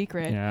 Top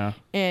Secret. Yeah.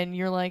 And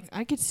you're like,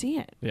 I could see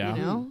it. Yeah.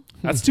 You know?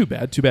 That's too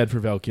bad. Too bad for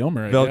Val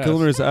Kilmer. I Val guess.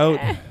 Kilmer's out.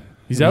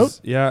 He's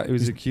out? Yeah, he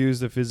was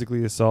accused of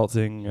physically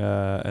assaulting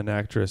an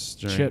actress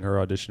during her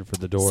audition for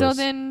The Doors. So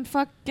then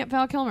get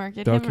Val Kilmer.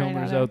 Get Val him right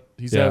Kilmer's out. out.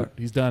 He's out.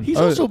 He's done. He's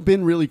also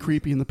been really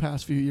creepy in the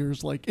past few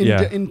years. Like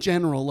in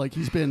general, like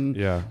he's been.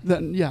 Yeah.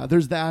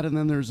 There's that, and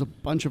then there's a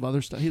bunch of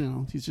other stuff. You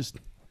know, he's just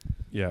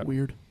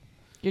weird.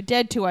 You're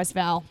dead to us,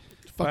 Val.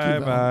 Fuck you,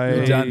 Val. Bye.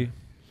 You're done.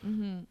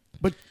 Mm-hmm.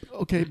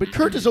 But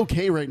Kurt is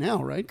okay right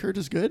now, right? Kurt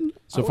is good.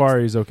 So far,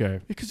 he's okay.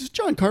 Because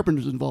John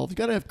Carpenter's involved. You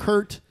got to have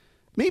Kurt.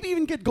 Maybe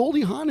even get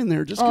Goldie Hawn in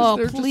there, just Oh,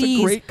 because they're please. just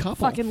a great couple.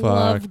 Fucking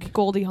love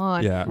Goldie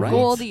Hawn. Yeah, right.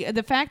 Goldie.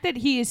 The fact that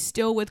he is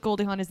still with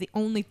Goldie Hawn is the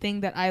only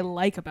thing that I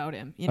like about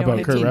him. You know About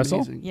what Kurt I mean? Russell?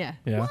 Amazing. Yeah.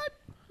 Yeah.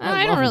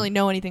 I don't really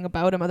know anything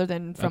about him other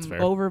than That's from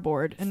fair.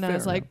 Overboard, and I Fair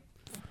was like,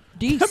 That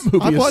Decent.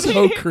 movie is watched-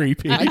 so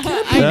creepy. I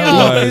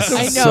know. was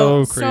I so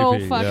know.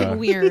 creepy, fucking yeah.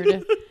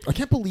 weird. I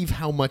can't believe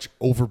how much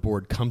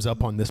Overboard comes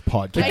up on this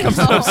podcast. I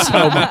know.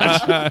 so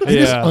much. It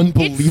is Yeah.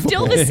 unbelievable. It's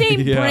still the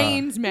same Yeah.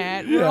 brains,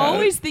 Matt. We're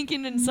always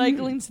thinking and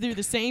cycling through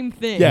the same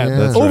thing. Yeah,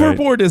 That's right.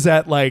 Overboard is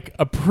at like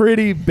a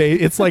pretty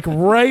it's like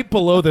right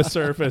below the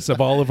surface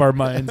of all of our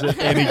minds at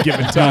any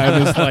given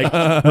time. Is like,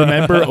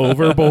 remember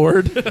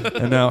Overboard?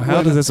 And now,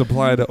 how does this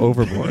apply to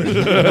Overboard?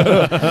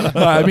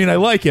 I mean, I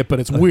like it, but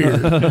it's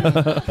weird.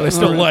 But I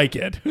still like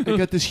it. I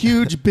got this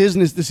huge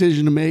business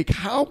decision to make.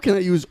 How can I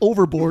use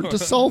Overboard to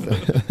solve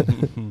it?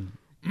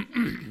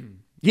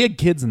 He had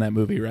kids in that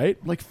movie, right?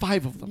 Like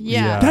 5 of them.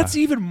 Yeah. That's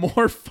even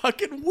more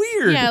fucking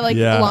weird. Yeah, like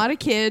Yeah. a lot of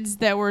kids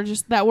that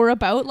were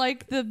about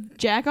like the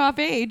jack off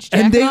age,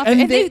 And jacking off,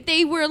 they- and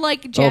they were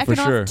like jacking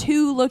off sure.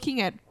 to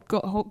looking at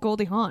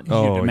Goldie Hawn.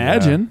 Oh, You'd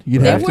imagine.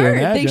 You'd They have to were.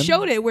 imagine. They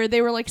showed it where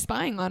they were like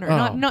spying on her.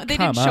 Oh, Not they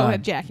come didn't show on.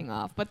 him jacking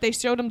off, but they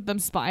showed them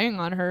spying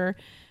on her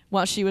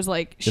while she was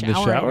like In the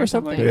showering shower or or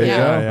something? something.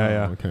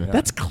 Yeah. Okay.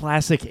 That's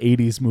classic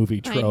 80s movie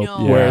trope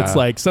know. where Yeah. it's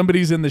like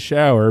somebody's in the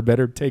shower,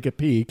 better take a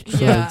peek.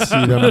 Yeah.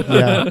 See them.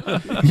 Yeah.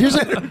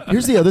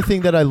 Here's the other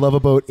thing that I love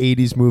about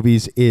 80s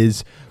movies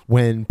is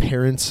when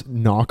parents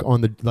knock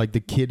on the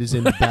kid is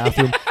in the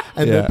bathroom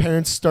and Yeah. the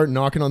parents start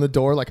knocking on the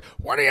door like,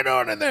 "What are you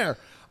doing in there?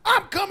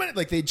 I'm coming."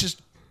 Like they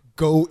just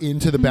go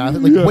into the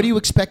bathroom. Like, what do you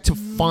expect to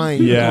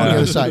find Yeah. on the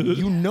other side?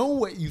 You know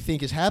what you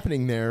think is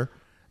happening there.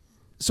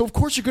 So of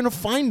course you're gonna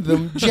find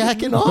them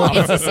jacking off.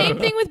 It's the same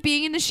thing with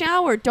being in the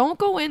shower. Don't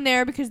go in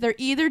there because they're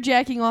either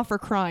jacking off or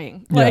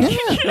crying. Yeah. Like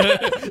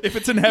If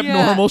it's an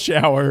abnormal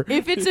shower.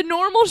 if it's a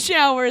normal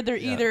shower, they're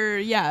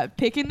either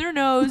picking their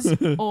nose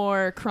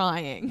or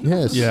crying.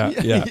 Yes. Yeah.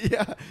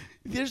 yeah.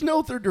 There's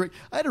no third direction.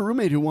 I had a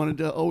roommate who wanted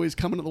to always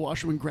come into the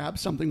washroom and grab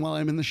something while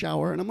I'm in the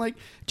shower, and I'm like,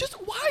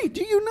 why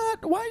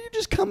are you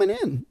just coming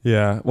in?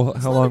 Yeah. Well,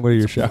 how long were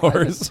your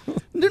showers?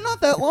 They're not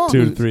that long.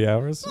 2 to 3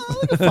 hours?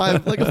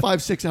 Like a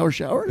 5-6 hour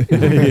shower.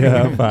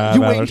 Yeah, 5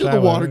 You wait hour until the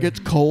shower. water gets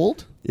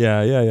cold.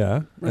 Yeah.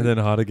 Right. And then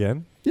hot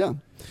again. Yeah.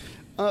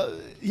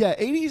 Yeah,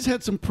 80s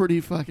had some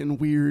pretty fucking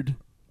weird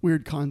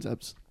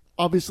concepts.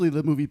 Obviously,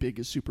 the movie Big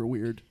is super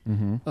weird.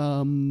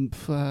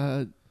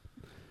 The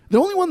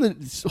only one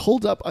that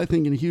holds up, I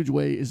think, in a huge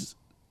way is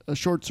a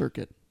Short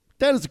Circuit.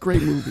 That is a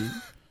great movie.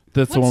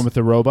 That's the one with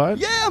the robot?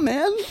 Yeah,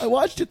 man. I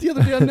watched it the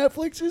other day on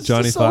Netflix. It's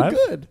Johnny just so Five?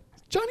 good.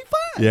 Johnny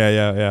Five.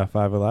 Yeah.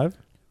 5 Alive.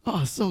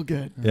 Oh, so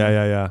good.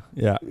 Yeah.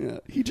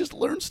 He just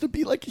learns to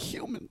be like a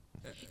human.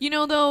 You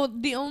know, though,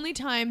 the only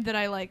time that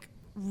I like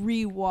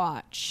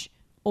rewatch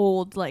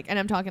old, like, and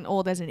I'm talking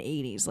old as in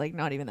 80s, like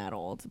not even that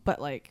old, but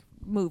like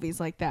movies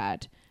like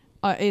that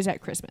is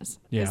at Christmas.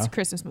 Yeah. It's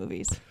Christmas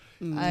movies.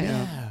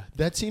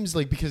 That seems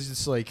like, because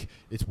it's like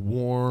it's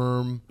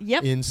warm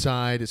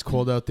inside, it's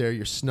cold out there,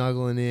 you're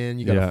snuggling in,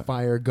 you got a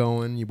fire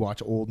going, you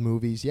watch old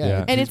movies.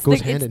 And it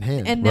goes hand in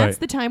hand. And that's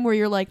the time where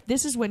you're like,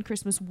 this is when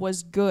Christmas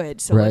was good.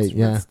 So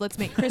let's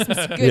make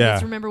Christmas good.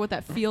 Let's remember what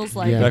that feels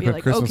like and be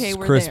like, okay,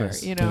 we're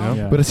Christmas, there, you know?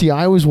 Yeah. But see,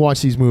 I always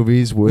watch these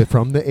movies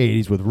from the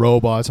 80s with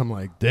robots. I'm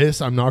like,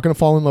 I'm not going to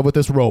fall in love with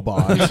this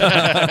robot.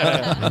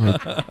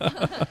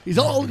 He's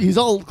all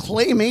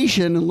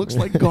claymation and looks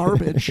like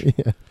garbage.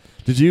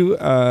 Did you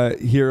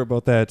hear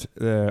about that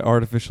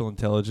artificial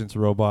intelligence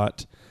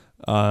robot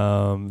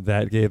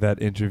that gave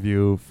that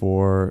interview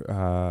for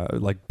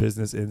like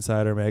Business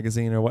Insider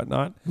magazine or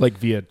whatnot? Like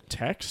via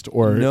text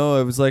or? No,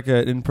 it was like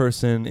an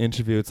in-person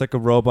interview. It's like a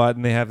robot,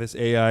 and they have this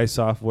AI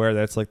software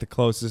that's like the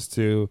closest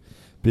to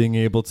being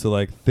able to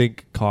like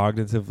think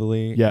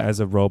cognitively as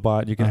a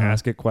robot. You can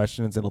ask it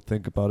questions, it'll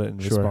think about it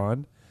and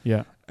respond.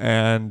 Yeah.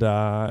 And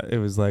it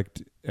was like,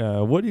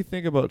 what do you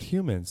think about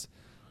humans?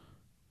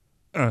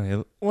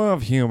 I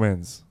love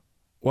humans.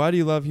 Why do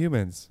you love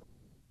humans?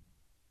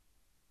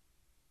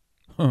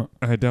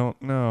 I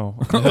don't know.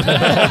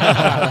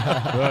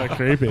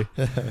 Creepy.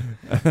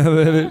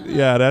 Then it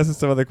asks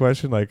some other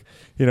question like,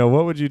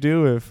 what would you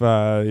do if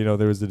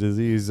there was a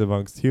disease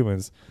amongst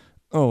humans?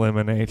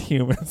 Eliminate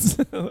humans,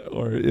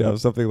 or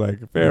something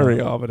like very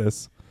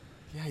ominous.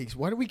 Yeah,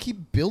 why do we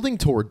keep building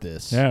toward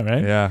this? Yeah,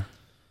 right. Yeah,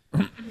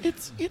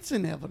 it's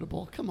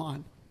inevitable. Come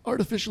on,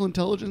 artificial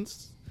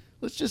intelligence.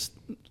 Let's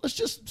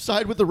just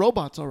side with the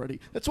robots already.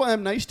 That's why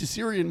I'm nice to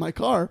Siri in my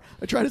car.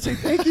 I try to say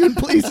thank you and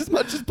please as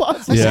much as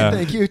possible. I say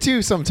thank you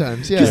too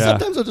sometimes. Yeah.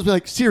 Sometimes I'll just be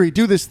like, Siri,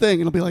 do this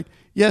thing, and I'll be like,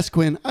 yes,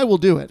 Quinn, I will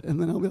do it,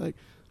 and then I'll be like,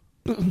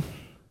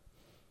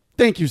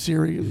 thank you,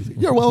 Siri. And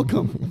you're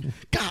welcome.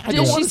 God, I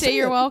don't Did want she to say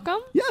you're it. welcome?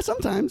 Yeah,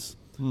 sometimes.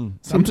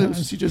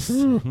 Sometimes she just.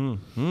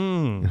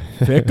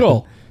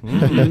 Fickle.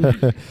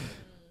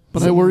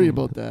 But I worry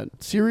about that.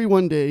 Siri,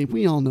 one day,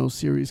 we all know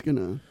Siri's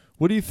gonna.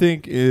 What do you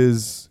think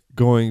is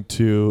going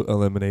to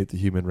eliminate the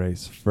human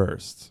race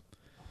first?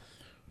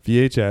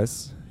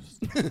 VHS,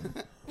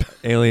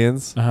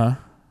 aliens,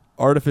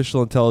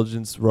 artificial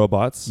intelligence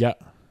robots,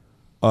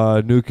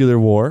 nuclear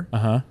war,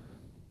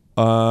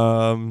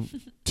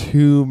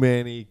 too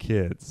many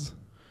kids.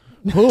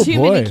 Oh, too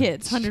boy. many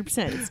kids,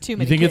 100%. It's too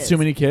many. You think kids. it's too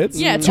many kids?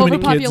 Yeah, it's too many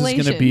overpopulation.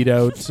 kids is going to beat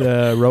out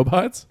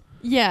robots.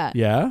 Yeah.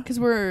 Yeah. Because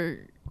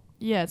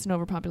it's an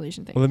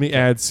overpopulation thing. Well, let me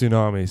add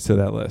tsunamis to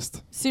that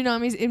list.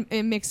 Tsunamis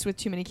in mixed with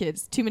too many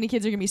kids. Too many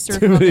kids are going to be surfing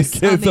Too on many this.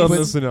 kids on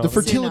these- this tsunami. The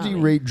fertility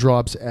Tsunami. rate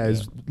drops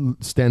as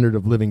standard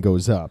of living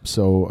goes up.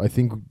 So I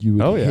think you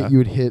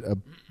would hit a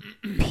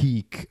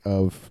peak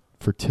of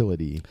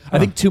fertility. I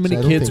think too many So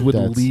I don't kids think would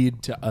that's-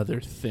 lead to other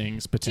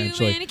things Too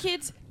potentially. many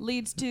kids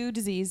leads to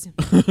disease.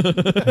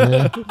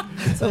 I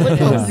like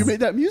how you made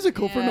that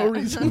musical for no Yeah.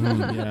 reason.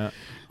 Yeah.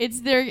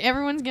 It's there.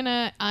 Everyone's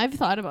gonna. I've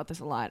thought about this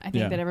a lot. I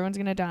think Yeah. that everyone's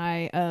gonna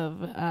die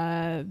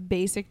of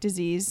basic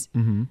disease.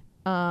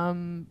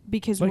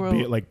 Because Like we're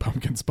be it like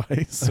pumpkin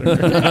spice. Or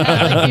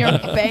like your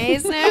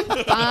basic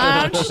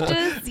botched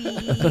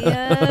disease.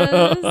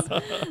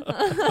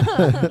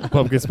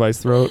 Pumpkin spice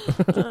throat.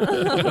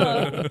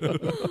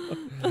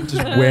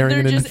 Just wearing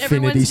an everyone's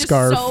infinity just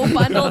scarf. so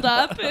bundled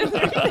up in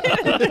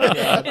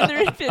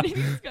their infinity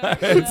scarf.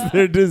 It's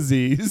their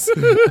disease.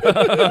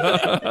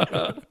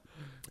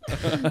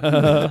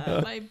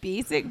 My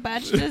basic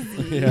botched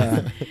disease.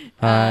 Yeah.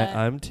 Hi,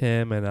 I'm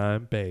Tim, and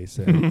I'm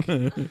basic.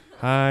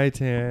 Hi,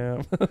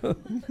 Tim.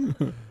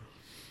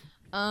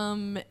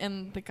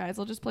 And the guys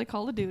will just play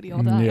Call of Duty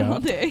all day. Yeah. All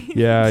day.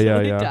 Yeah, Until yeah,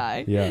 they yeah.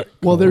 die. Yeah.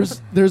 Well,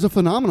 there's a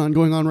phenomenon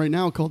going on right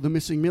now called the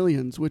missing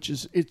millions, which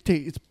is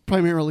it's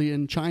primarily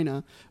in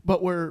China,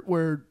 but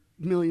where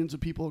millions of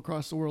people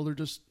across the world are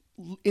just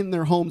in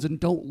their homes and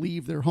don't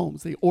leave their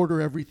homes. They order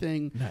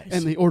everything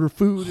and they order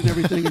food and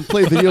everything and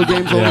play video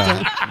games all the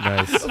time.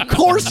 Nice. Of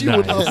course you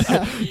would love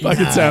that.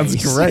 fucking sounds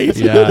great.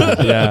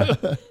 Yeah.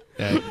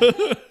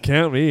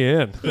 Count me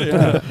in.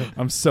 Yeah.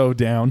 I'm so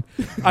down.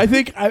 I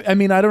think I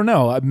mean I don't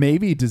know.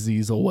 Maybe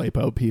disease will wipe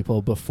out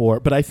people before,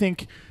 but I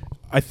think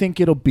I think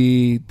it'll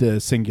be the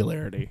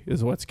singularity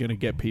is what's going to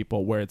get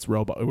people where it's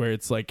where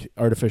it's like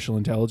artificial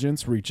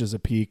intelligence reaches a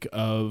peak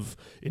of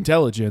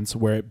intelligence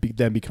where it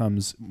then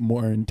becomes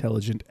more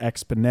intelligent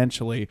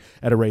exponentially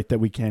at a rate that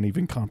we can't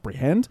even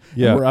comprehend.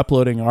 Yeah. And we're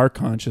uploading our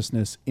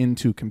consciousness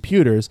into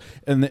computers,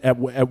 and at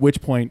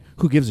which point,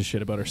 who gives a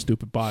shit about our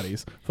stupid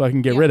bodies? If I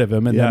can get rid of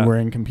them, and then we're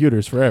in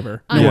computers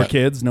forever. No more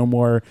kids, no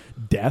more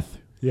death.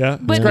 Yeah,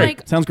 But It's great.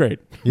 like, Sounds great.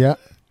 Yeah.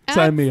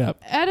 Sign me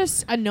up.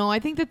 No, I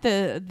think that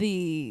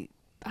the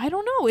I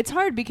don't know. It's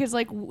hard because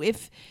like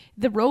if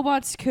the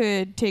robots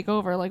could take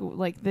over,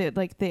 like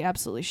they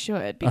absolutely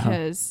should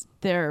because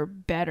they're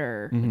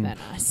better than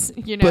us.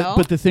 You know.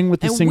 But the thing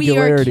with the and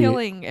singularity we are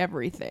killing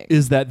everything.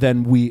 is that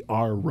then we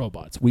are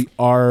robots. We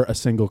are a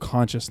single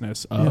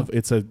consciousness of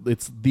it's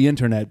the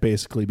internet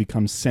basically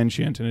becomes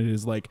sentient, and it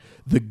is like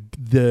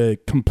the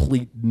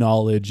complete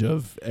knowledge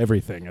of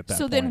everything at that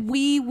So point. then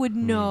we would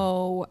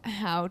know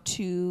how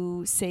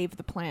to save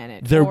the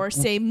planet, There- or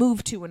say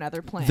move to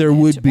another planet. there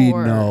would be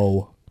or-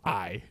 no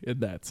I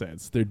in that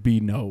sense. There'd be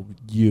no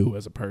you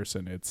as a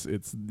person. It's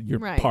you're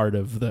Right. part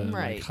of the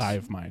Right. like,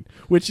 hive mind,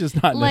 which is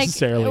not like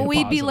necessarily a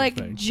we'd be positive like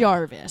thing.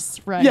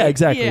 Jarvis, right? Yeah,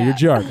 exactly. Yeah. You're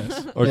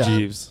Jarvis. or Yeah.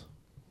 Jeeves.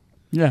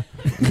 Yeah,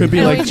 could be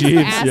And we like just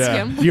Jeeves. ask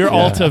him. You're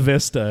Alta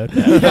Vista.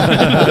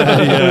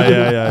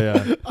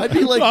 yeah. I'd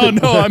be like, Oh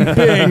no, I'm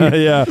Bing.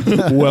 Yeah.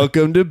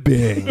 Welcome to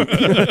Bing.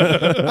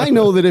 I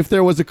know that if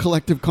there was a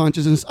collective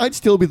consciousness, I'd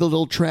still be the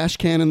little trash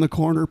can in the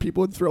corner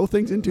people would throw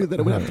things into that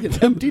it would have to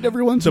get emptied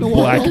every once The in a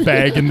while. black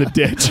bag in the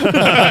ditch.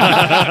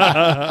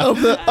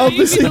 of the You'd be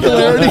the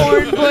singularity.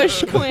 little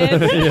Hornbush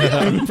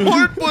Quinn.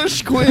 Port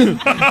Bush Quinn.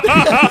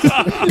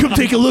 Come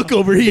take a look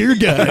over here,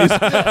 guys.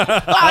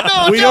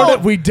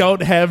 We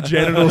don't have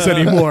genitals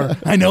anymore.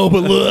 I know,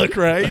 but look,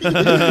 right?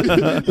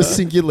 The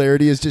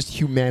singularity is just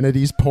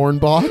humanity's porn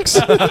box.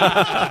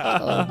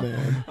 Oh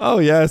man. Oh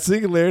yeah,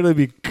 Singularity would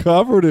be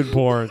covered in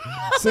porn.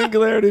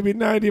 Singularity would be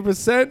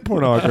 90%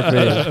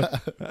 pornography.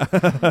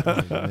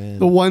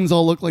 The ones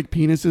all look like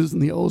penises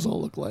and the O's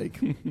all look like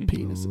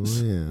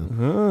penises.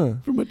 Yeah.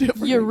 From a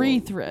different angle.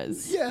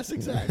 Urethras. Yes,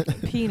 exactly.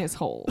 Penis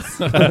holes.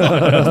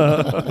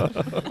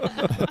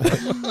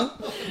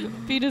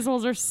 Penis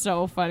holes are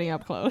so funny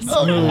up close.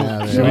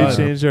 Yeah, Should they we are.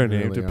 change our They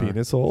name really to are.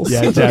 Penis Holes?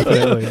 Yeah,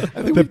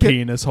 definitely. The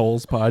Penis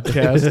Holes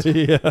podcast.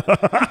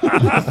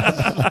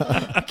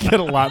 Get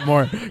a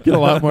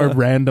lot more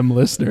random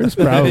listeners,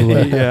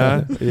 probably.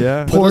 yeah.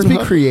 But let's be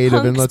creative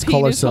and Hunks let's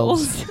call penis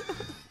ourselves holes.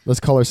 let's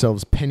call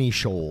ourselves Penny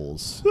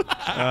Shoals.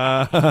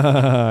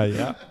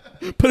 Yeah.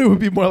 But it would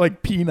be more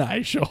like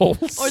peni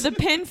shoals. Or the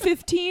Pen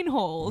 15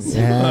 holes.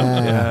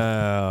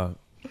 Yeah.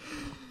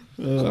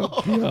 Yeah.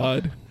 Oh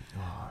God.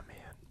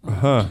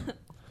 Huh.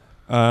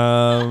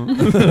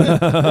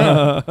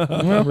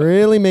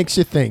 Really makes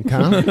you think,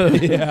 huh?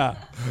 Yeah.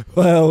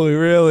 Well, we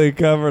really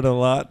covered a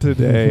lot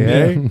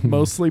today, eh?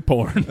 Mostly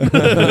porn.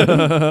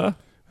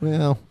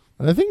 Well,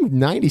 I think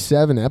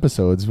 97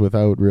 episodes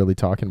without really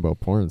talking about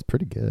porn is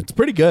pretty good. It's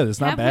pretty good.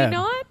 It's not Have bad. we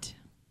not?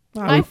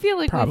 I I feel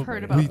like probably. we've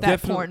heard about We that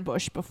definitely- porn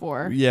bush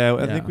before. Yeah, I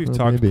Yeah. think we've Well,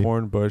 talked maybe.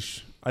 porn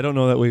bush. I don't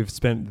know that we've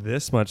spent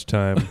this much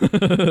time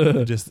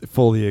just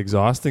fully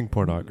exhausting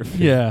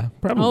pornography. Yeah,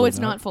 probably. Oh, it's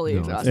not fully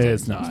exhausted.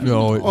 It's not.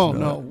 No, it's Oh not.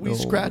 no, we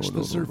scratched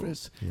the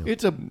surface.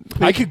 It's a big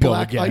I could go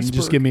black again. iceberg.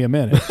 Just give me a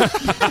minute.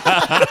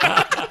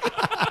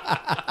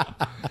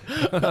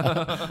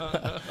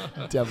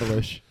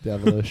 Devilish.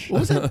 What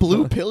was that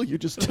blue pill you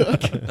just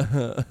took?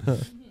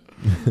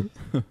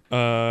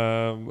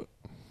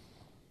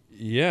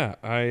 Yeah,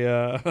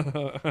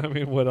 I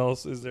mean, what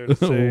else is there to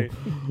say?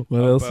 What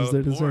else is about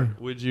there to porn?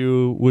 say? Would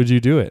you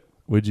do it?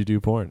 Would you do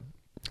porn?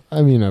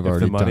 I mean, I've If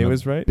already the money done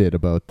was a right? bit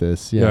about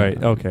this. Yeah.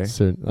 Right, okay.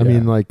 I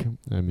mean,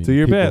 Do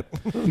your people-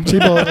 bit.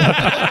 People,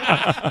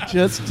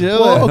 Just do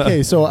well, it.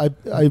 okay, so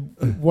I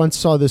once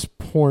saw this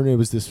porn. It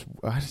was this.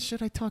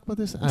 Should I talk about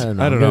this? I don't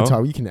know. I don't I'm gonna know.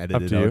 Talk, you can edit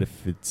Up it to out you.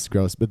 if it's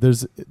gross. But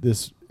there's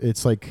this.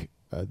 It's like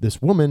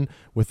this woman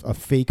with a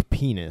fake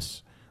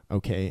penis.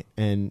 Okay,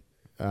 and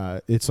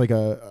it's like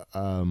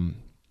an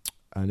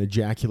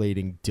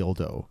ejaculating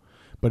dildo,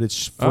 but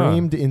it's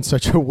framed in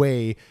such a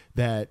way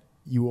that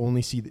you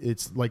only see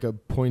it's like a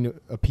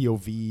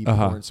POV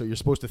porn, so you're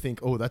supposed to think,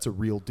 oh, that's a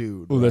real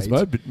dude. Oh,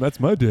 right? that's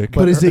my dick.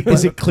 But is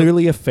it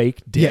clearly a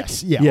fake dick?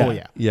 Yes, yeah, Yeah. oh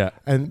yeah. Yeah.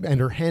 And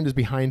her hand is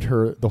behind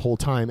her the whole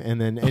time,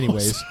 and then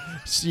anyways,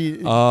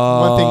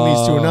 one thing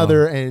leads to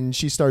another, and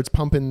she starts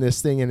pumping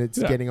this thing, and it's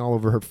getting all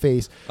over her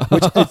face.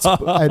 Which it's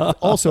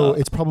also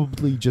it's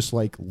probably just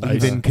like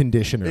leave-in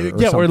conditioner, or Yeah,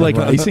 or something, like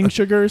right? icing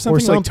sugar or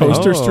something, like something.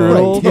 toaster Oh,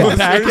 strudel right,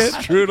 yeah. packet.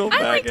 Strudel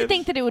I like to packet.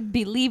 think that it would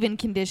be leave-in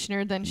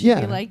conditioner. Then she'd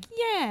Yeah. be like,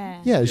 yeah.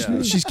 Yeah,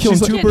 Yeah. she's killing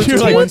She's two like- birds she's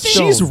with like- one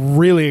She's stone.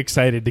 really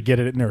excited to get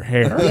it in her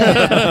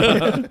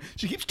hair.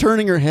 She keeps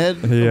turning her head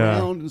Yeah.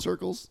 around in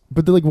circles.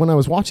 But like when I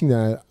was watching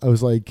that, I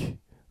was like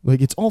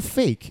it's all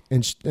fake,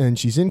 and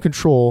she's in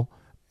control,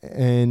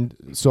 and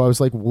so I was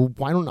like, well,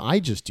 why don't I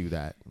just do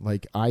that?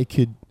 Like I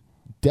could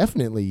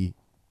definitely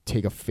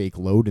take a fake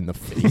load in the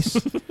face.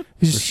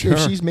 If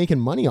she's making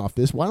money off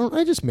this, why don't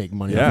I just make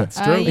money Yeah.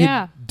 off it?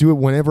 Yeah. Do it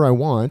whenever I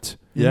want,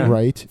 Yeah.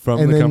 Right. From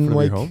and the then, comfort of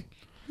like, your home.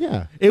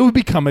 Yeah. It would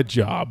become a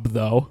job,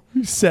 though.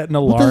 You set an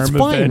alarm that's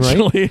fine,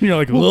 eventually, right? and you're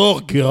like, oh,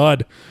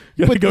 God.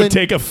 You gotta But go then-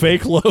 take a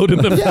fake load in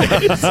the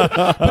face.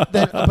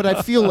 But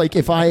I feel like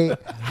if I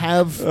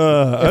have,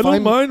 I if don't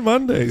I'm, mind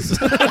Mondays.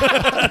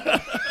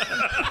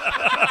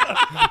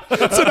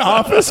 It's an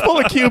office full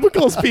of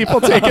cubicles, people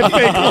taking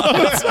fake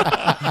loads.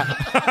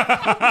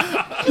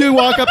 You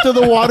walk up to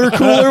the water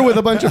cooler with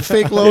a bunch of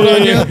fake load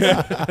on you.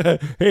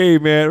 Hey,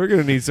 man, we're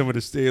going to need someone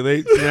to stay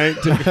late tonight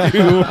to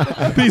do.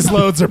 These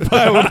loads are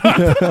piled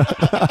up.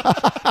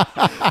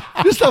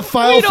 Just a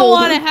file We don't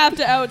folder. want to have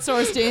to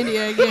outsource to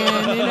India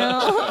again, you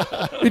know?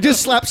 You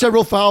just slap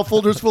several file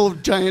folders full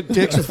of giant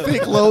dicks with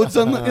fake loads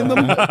in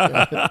them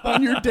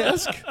on your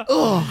desk.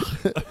 File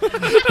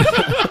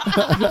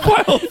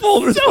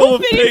folders full So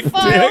of many big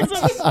files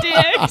dicks. of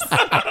dicks.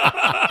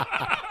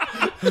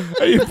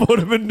 And you put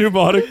them in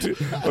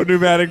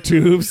pneumatic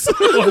tubes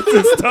once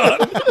it's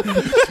done.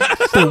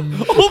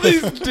 All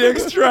these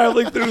dicks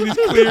traveling through these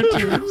clear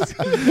tubes.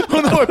 Oh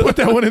no, I put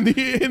that one in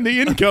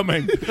the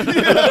incoming.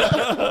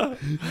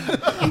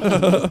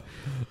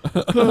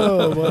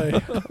 Oh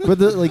boy. but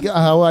like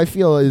how I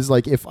feel is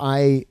like if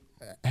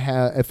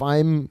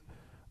I'm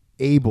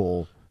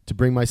able to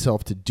bring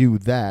myself to do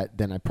that,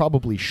 then I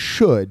probably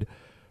should,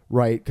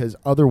 right? Because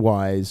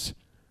otherwise,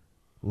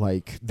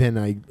 like then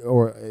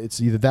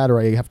it's either that or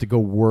I have to go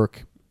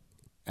work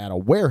at a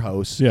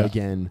warehouse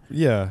again.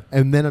 Yeah.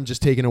 And then I'm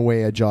just taking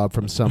away a job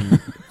from some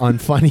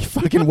unfunny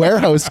fucking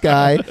warehouse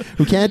guy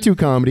who can't do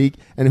comedy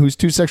and who's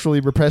too sexually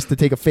repressed to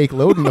take a fake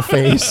load in the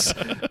face,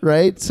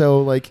 right?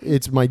 So like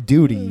it's my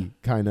duty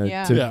kind of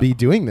Yeah. to Yeah. be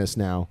doing this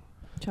now.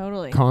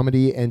 Totally.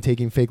 Comedy and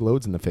taking fake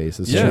loads in the face.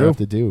 This is Yeah. what I have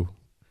to do.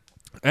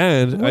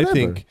 And I Whatever.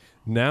 think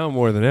now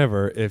more than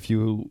ever, if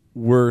you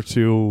were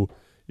to,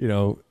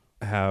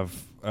 have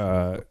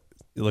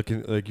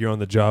looking like you're on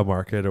the job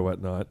market or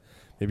whatnot,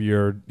 maybe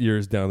you're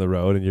years down the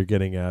road and you're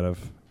getting out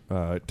of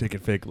taking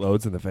fake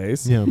loads in the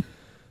face. Yeah.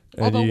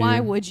 And Although, you- why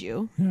would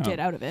you get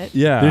out of it?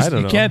 Yeah, I don't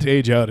You know. can't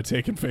age out of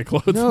taking fake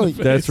loads. No, in the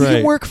face. That's you right.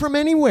 can work from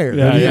anywhere.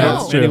 Yeah, Yeah,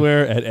 No. it's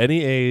anywhere at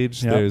any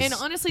age. Yeah. There's, And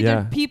honestly, yeah. there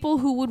are people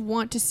who would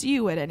want to see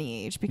you at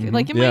any age because, Mm-hmm.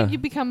 like, it Yeah. might you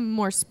become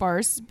more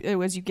sparse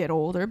as you get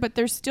older, but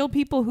there's still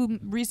people who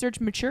research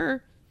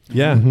mature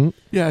Yeah. Mm-hmm.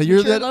 Yeah, you're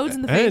mature that. loads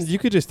in the And face. you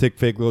could just take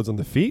fake loads on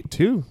the feet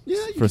too. Yeah,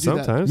 you for could do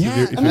that. sometimes.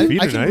 Yeah, if I your mean,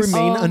 feet I are can nice.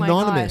 remain Oh my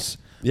anonymous.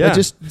 Yeah. I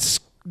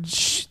just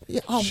Shoot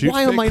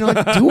why am fake I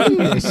not doing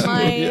this?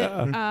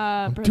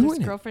 My brother's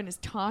doing it. girlfriend is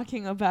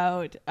talking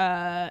about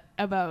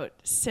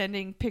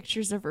sending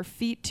pictures of her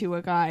feet to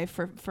a guy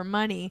for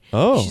money.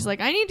 Oh. She's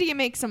like, I need to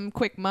make some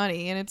quick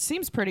money, and it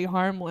seems pretty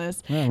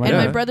harmless. Yeah, and right.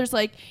 my Yeah. brother's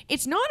like,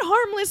 it's not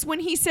harmless when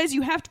he says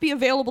you have to be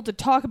available to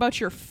talk about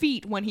your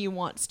feet when he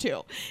wants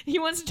to. He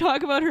wants to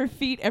talk about her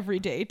feet every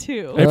day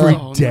too. Every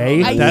Oh, day?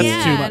 no. That's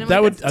Yeah, too and much. I'm That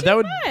like, would that's that too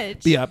would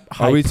much. be a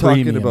high Are we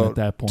talking premium about at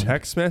that point.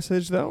 text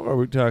message though? Or are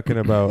we talking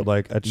about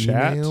like a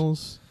chat?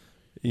 Emails.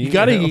 You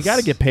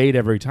gotta get paid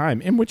every time.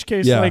 In which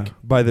case, Yeah, like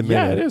by the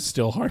yeah, minute. it is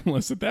still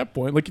harmless at that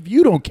point. Like if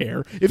you don't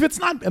care, if it's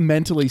not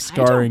mentally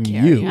scarring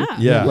care, you, yeah.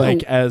 Yeah.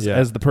 like as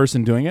Yeah. the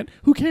person doing it,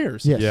 who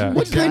cares? Yes. Yeah.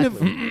 What kind of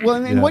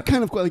Yeah. what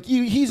kind of like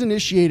he's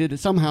initiated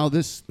somehow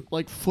this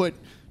like foot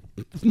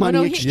money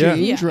no, he-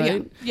 exchange, yeah,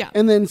 right? yeah.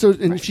 And then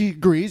she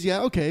agrees,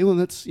 yeah, okay, well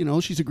that's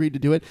she's agreed to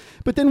do it.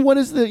 But then what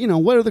is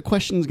what are the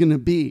questions going to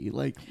be?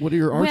 Like what are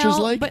your arches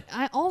like? But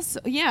I also,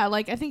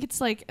 like, I think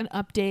it's like an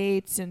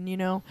updates and,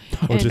 Or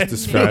and, just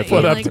describe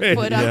Foot like update.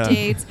 foot Yeah.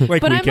 updates.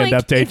 Like but I'm weekend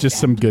like, update, just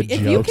some good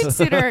if jokes.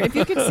 if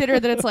you consider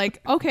that it's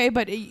like, okay,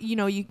 but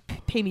you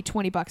pay me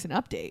 $20 an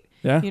update,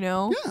 Yeah.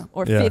 Yeah.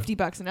 or Yeah.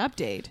 $50 an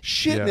update.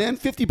 Shit, Yeah. man,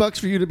 $50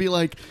 for you to be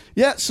like,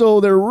 yeah,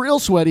 so they're real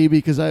sweaty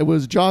because I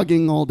was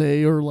jogging all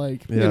day, or like,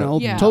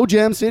 Yeah. Toe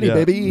Jam City, Yeah.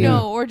 baby.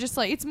 No, or just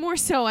like, it's more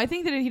so, I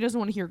think that he doesn't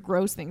want to hear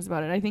gross things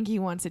about it. I think he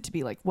wants it to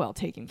be like well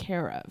taken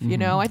care of,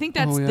 I think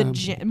that's Oh, the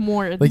yeah.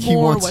 more Like he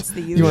wants, what's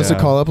the he wants to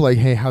Yeah. call up like,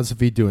 hey, how's the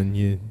feet doing?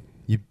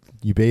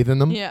 You bathe in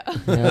them? Yeah.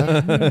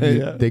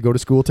 Yeah? They go to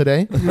school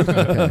today?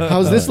 Okay.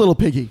 How's this little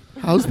piggy?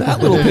 How's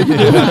that little piggy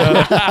doing?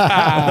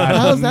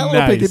 How's that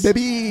little piggy, Nice.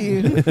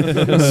 baby?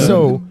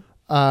 So,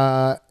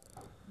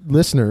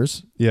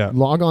 listeners, Yeah.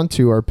 log on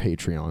to our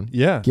Patreon.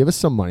 Yeah. Give us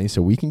some money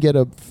so we can get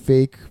a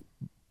fake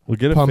We'll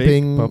get a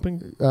pumping, fake pumping.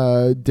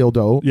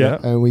 dildo. Yeah.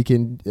 And we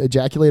can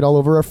ejaculate all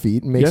over our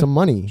feet and make Yeah. some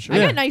money. I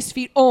got nice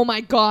feet. Oh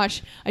my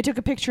gosh! I took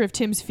a picture of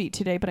Tim's feet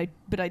today, but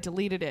I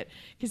deleted it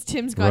because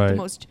Tim's got the Right.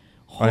 most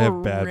I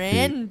have bad feet.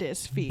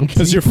 horrendous feet.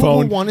 Because your People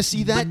phone. want to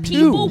see that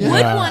People too. would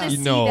want to see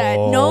that.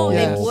 No,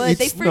 Yes. they would. They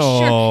It's- for no.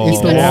 sure. It's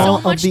He's the got law so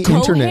of much the toe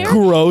internet. hair.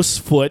 Gross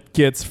foot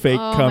gets fake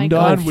Oh my cummed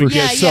God. on. We For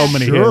get Yeah, so yeah.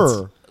 many Sure.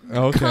 hits.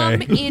 Okay.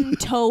 Come in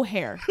toe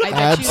hair. I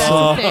bet you that's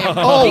a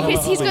thing.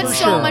 Because he's got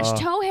so much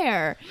toe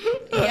hair.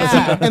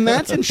 Yeah. And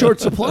that's in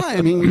short supply.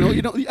 I mean,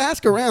 you don't you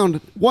ask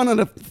around. 1 out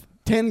of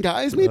 10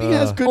 guys, maybe he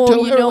has good toe Oh,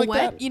 you hair know like what?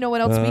 that. You know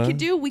what else we could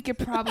do? We could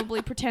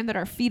probably pretend that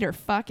our feet are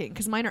fucking,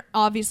 because mine are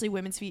obviously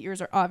women's feet,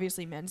 yours are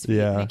obviously men's feet.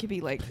 Yeah. And it could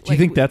be like. Do you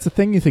think that's a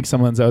thing? You think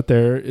someone's out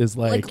there is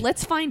like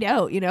let's find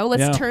out.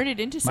 Let's Yeah. turn it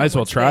into. Might as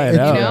well someone's try thing, it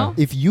out. You know?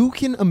 If you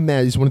can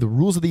imagine, it's one of the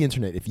rules of the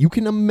internet. If you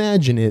can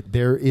imagine it,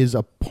 there is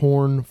a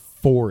porn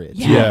for it.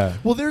 Yeah.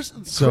 Well, there's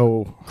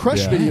So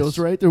crush Yeah. videos,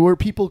 right? There where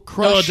people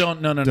crush. no,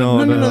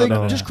 No, they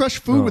just crush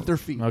food No. with their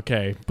feet.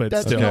 Okay, but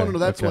That's still. no,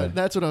 that's Okay.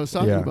 that's what I was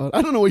talking Yeah. about.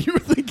 I don't know what you were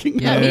thinking.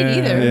 Yeah,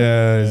 me neither.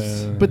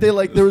 Yes. But they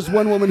there was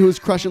one woman who was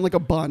crushing like a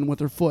bun with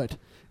her foot,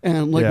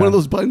 and like Yeah. one of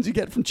those buns you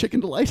get from Chicken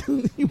Delight.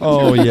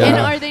 Oh And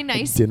yeah. are they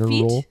nice dinner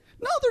feet? roll.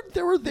 No,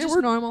 they were Just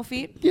normal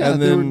feet. yeah.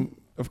 And they were, then,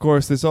 of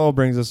course, this all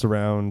brings us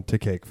around to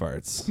cake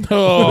farts.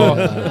 Oh,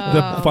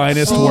 the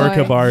finest boy. work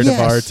of art Yes.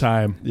 of our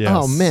time. Yes.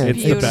 Oh man,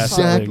 It's the best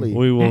exactly. thing.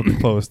 We will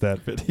post that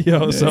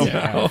video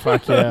somehow. Yeah,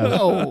 fuck yeah.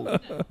 oh,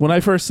 When I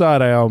first saw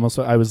it,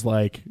 I was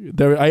like,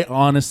 I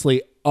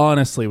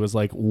honestly was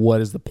like,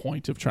 what is the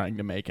point of trying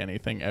to make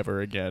anything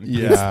ever again?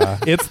 Yeah.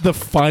 It's the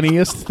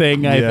funniest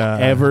thing I've Yeah.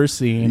 ever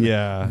seen.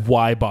 Yeah.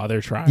 Why bother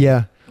trying?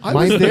 Yeah. I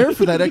was there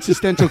for that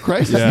existential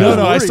crisis. Yeah. I was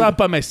No, I worried. saw it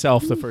by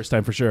myself the first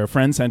time for sure. A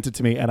friend sent it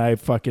to me, and I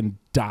fucking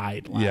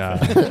died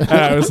laughing. Yeah. And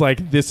I was like,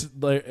 there's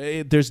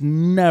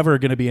never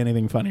going to be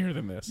anything funnier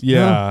than this.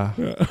 Yeah.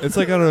 It's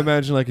like I don't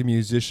imagine like a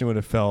musician would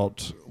have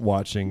felt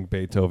watching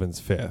Beethoven's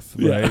Fifth,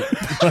 right?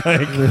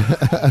 like,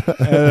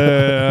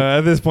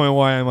 at this point,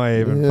 why am I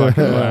even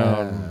fucking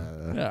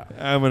around? Yeah.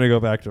 I'm going to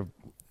go back to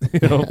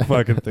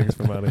fucking things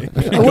for money.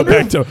 Go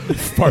back to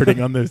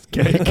farting on this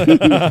cake.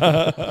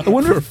 I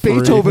wonder if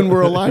Beethoven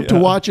were alive to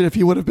watch it, if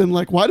he would have been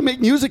like, "Why to make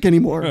music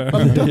anymore?"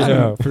 I'm done.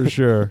 Yeah, for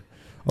sure.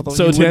 Although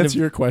So he to wouldn't answer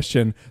your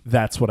question,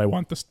 that's what I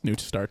want this new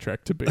Star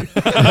Trek to be. have-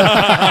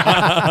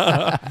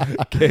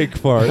 cake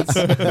farts.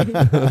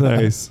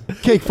 Nice.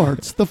 Cake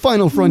farts, the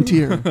final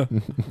frontier.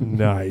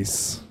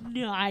 Nice.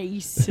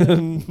 Nice.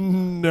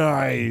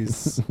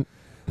 Nice.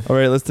 All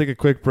right, let's take a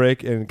quick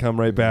break and come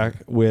right back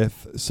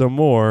with some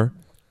more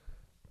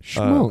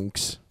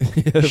Schmunks.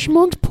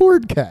 Schmunks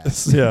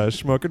podcast. yeah,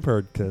 Schmuck and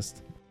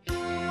Podcast.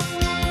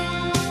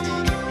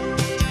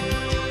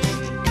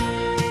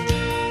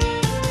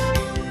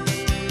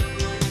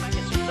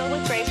 Buckets are filled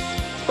with grapes.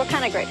 What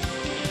kind of grapes?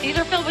 These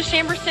are filled with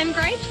Chamberson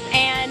grapes,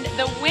 and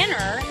the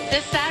winner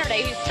this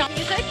Saturday, who's selling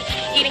music,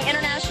 eating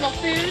international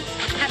foods,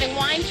 having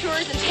wine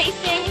tours and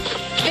tasting,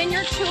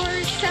 vineyard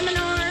tours,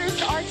 seminars,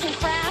 arts and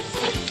crafts.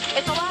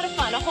 It's a lot of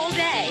fun, a whole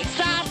day.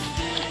 Stop.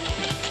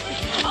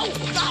 Oh,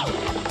 stop. Oh,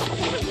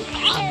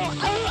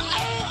 oh,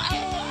 oh,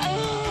 oh,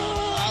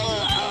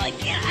 oh, oh, I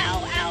can't.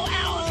 Ow, ow,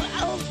 ow,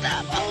 oh,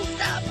 stop, oh,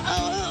 stop. Oh,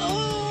 oh,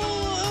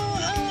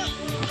 oh,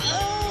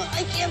 oh,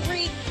 I can't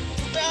breathe.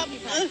 Stop.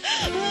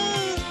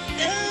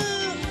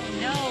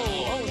 No.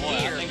 Oh,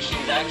 dear. I think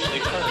she's actually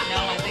hurt. No,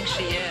 I think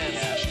she is.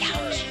 Yeah, she's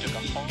hurt. She took a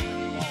hard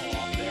fall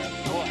off there.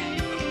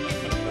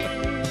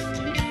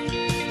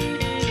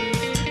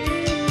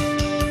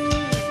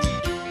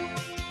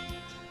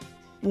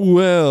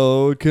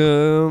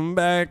 Welcome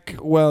back.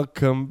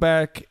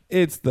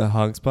 It's the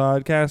Hunks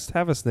Podcast.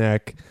 Have a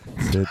snack.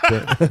 Sit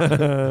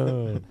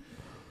down.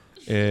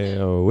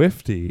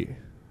 Wifty.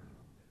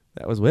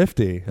 That was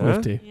Wifty. Huh?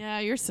 Wifty. Yeah,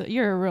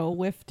 you're a real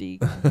whifty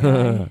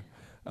guy.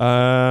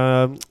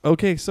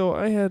 Okay, so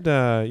I had,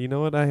 you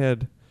know what? I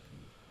had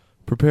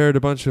prepared a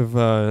bunch of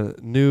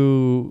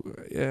new.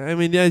 I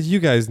mean, as you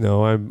guys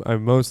know,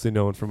 I'm mostly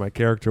known for my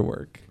character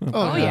work.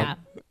 Oh yeah.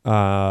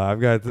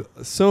 I've got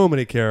so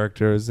many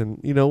characters, and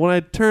you know, when I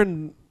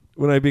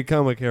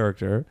become a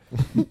character,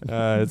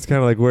 it's kind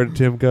of like, where did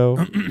Tim go?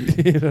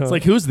 You know? It's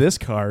like, who's this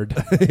card?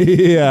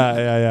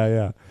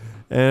 yeah.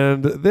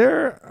 And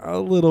they're a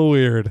little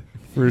weird,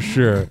 for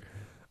sure.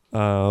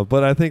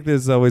 But I think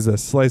there's always a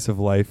slice of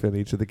life in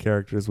each of the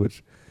characters,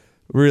 which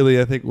really,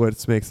 I think,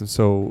 what makes them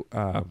so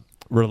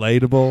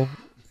relatable,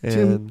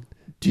 and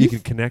Tim, you can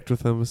connect with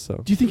them.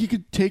 So, Do you think you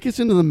could take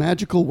us into the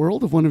magical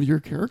world of one of your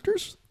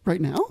characters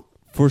right now?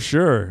 for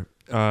sure,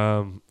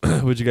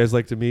 would you guys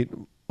like to meet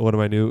one of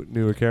my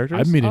newer characters?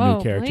 I'd meet a Oh,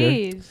 new character.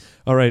 please.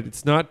 All right,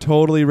 it's not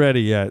totally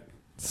ready yet,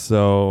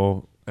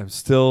 so I'm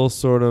still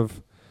sort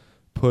of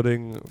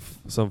putting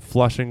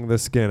flushing the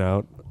skin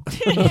out.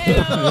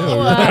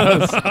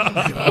 I've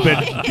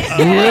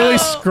been really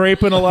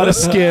scraping a lot of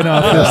skin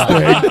off this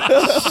thing,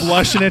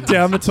 flushing it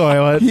down the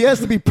toilet. He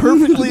has to be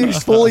perfectly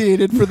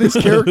exfoliated for this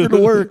character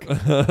to work.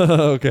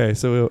 Okay,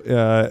 so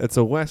it's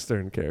a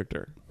Western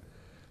character.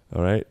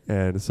 All right,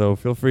 and so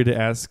feel free to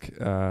ask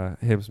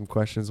him some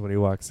questions when he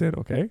walks in.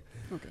 Okay.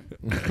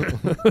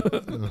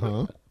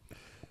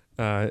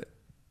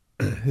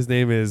 His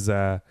name is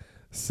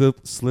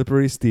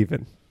Slippery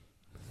Steven.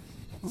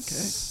 Okay.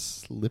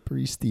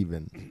 Slippery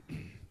Steven.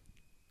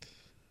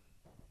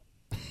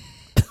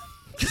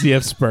 Does he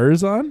have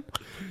spurs on?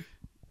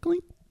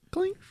 Clink,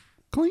 clink,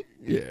 clink,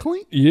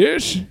 clink.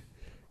 Yes,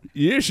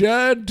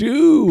 I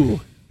do.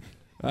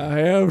 I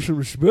have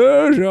some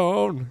spurs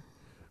on.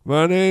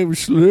 My name's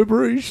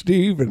Slippery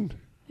Steven.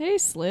 Hey,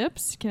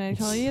 Slips. Can I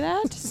tell you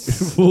that?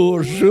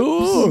 For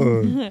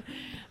sure.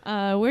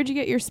 Where'd you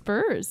get your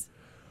spurs?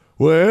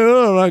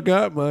 Well, I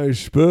got my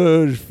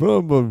spurs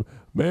from a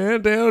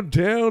man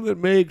downtown that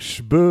makes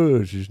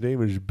spurs. His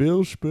name is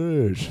Bill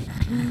Spurs.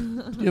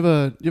 You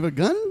have a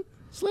gun,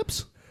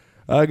 Slips?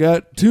 I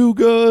got 2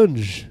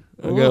 guns.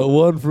 I got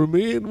one for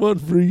me and one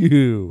for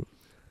you.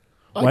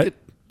 I get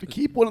to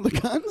keep one of the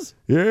guns?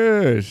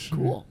 Yes.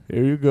 Cool.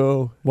 Here you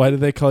go. Why do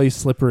they call you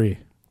Slippery?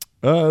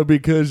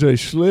 Because I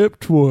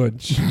slipped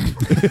once.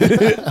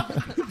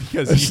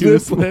 Because I you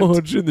slipped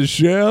once in the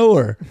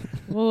shower.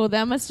 Well,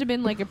 that must have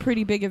been like a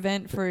pretty big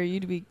event for you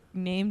to be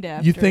named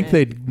after. You think it.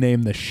 they'd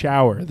name the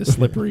shower the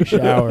Slippery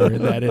Shower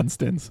in that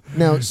instance?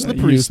 Now,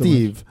 Slippery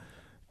Steve,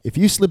 if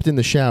you slipped in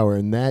the shower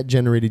and that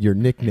generated your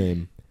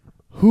nickname,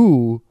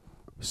 who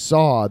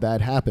saw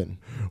that happen?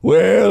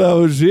 Well, I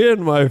was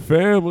in my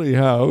family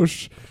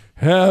house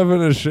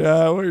having a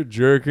shower,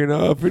 jerking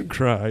off and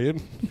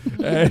crying,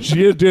 as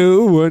you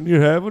do when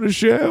you're having a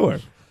shower.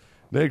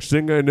 Next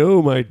thing I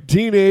know, my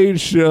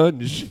teenage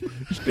sons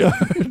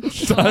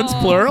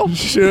plural?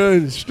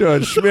 Sons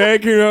start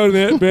smacking on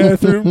that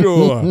bathroom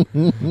door.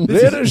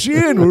 Let us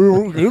in.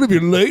 We're going to be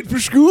late for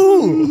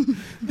school.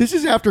 This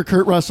is after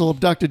Kurt Russell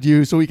abducted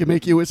you so he can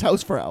make you his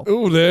housefrau.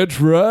 Oh,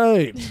 that's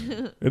right.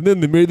 And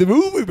then they made the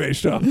movie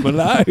based off my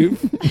life.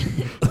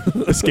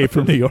 Escape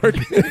from New York.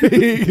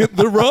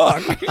 The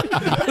Rock.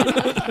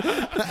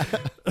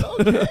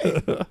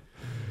 Okay.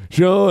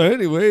 So,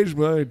 anyways,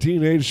 my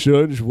teenage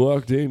sons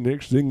walked in.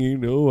 Next thing you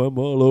know, I'm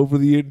all over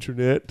the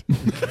internet.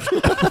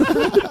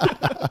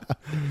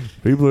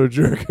 People are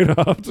jerking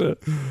off to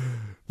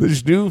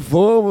this new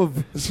form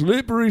of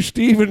Slippery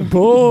Steven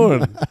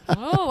porn.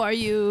 Oh, are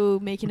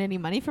you making any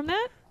money from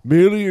that?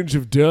 Millions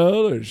of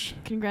dollars.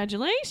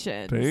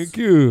 Congratulations. Thank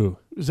you.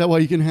 Is that why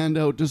you can hand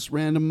out just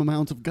random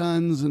amounts of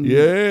guns? And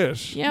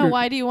Yes. Yeah,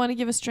 why do you want to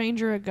give a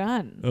stranger a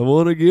gun? I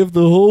want to give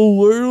the whole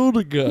world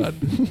a gun.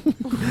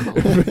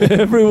 If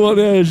everyone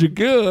has a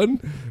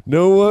gun,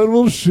 no one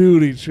will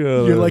shoot each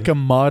other. You're like a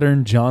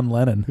modern John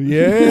Lennon.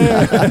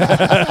 Yeah.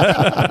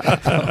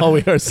 All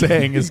we are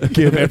saying is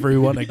give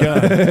everyone a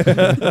gun.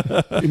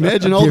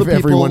 Imagine all Give the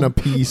people. everyone a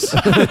piece.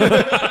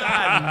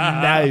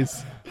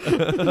 Nice.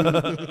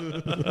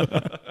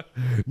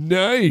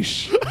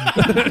 Nice.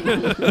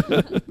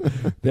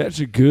 That's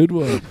a good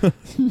one.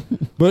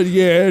 But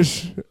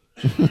yes,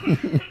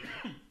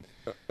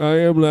 I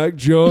am like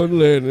John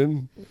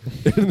Lennon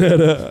in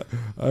that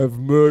I've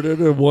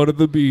murdered one of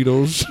the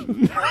Beatles.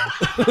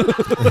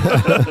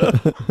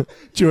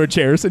 George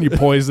Harrison, you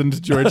poisoned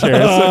George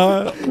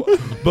Harrison.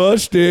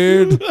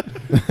 Busted.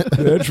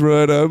 That's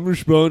right. I'm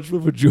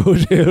responsible for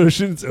George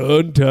Harrison's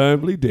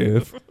untimely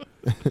death.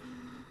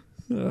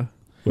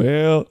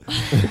 Well,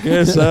 I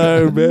guess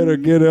I better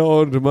get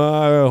on to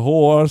my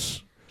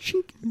horse.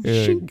 Shink, and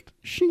shink,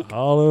 shink.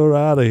 haul her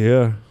out of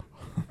here.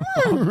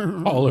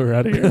 All her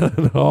out of here.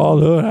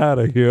 Haul her out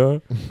of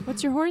here.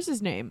 What's your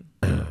horse's name?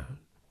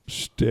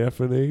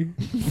 Stephanie.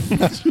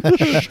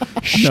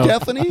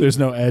 Stephanie? There's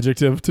no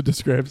adjective to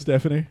describe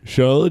Stephanie.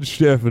 Charlotte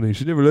Stephanie.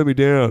 She never let me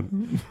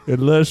down.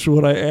 Unless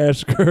when I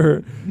ask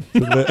her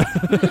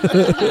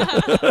to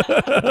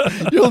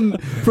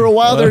For a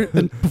while there,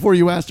 before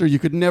you asked her, you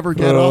could never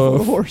get off of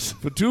the horse.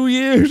 For 2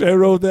 years I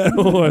rode that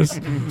horse.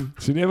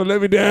 She never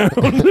let me down.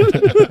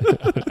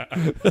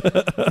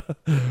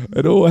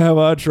 And oh, have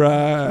I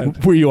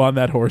tried. Were you on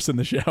that horse in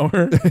the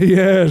shower?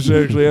 Yes,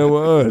 actually I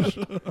was.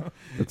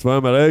 That's why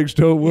my legs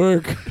don't work.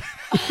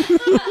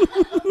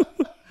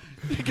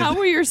 How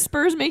were your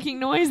spurs making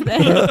noise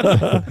then?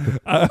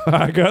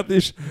 I got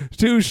these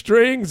 2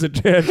 strings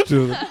attached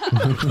to them.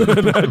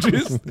 And I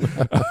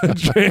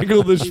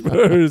jangle the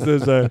spurs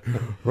as I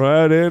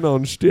ride in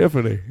on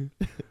Stephanie.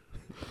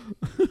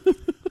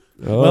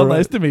 Well,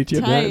 nice to meet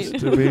you. Tight. Nice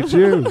to meet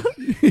you.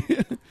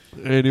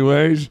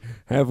 Anyways,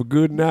 have a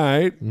good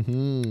night.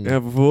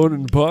 Have fun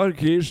in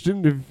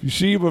podcasting. If you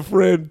see my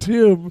friend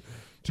Tim,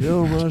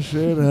 tell him I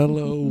said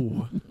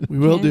hello. We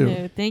will do.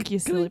 Hello. Thank you,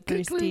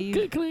 Slippery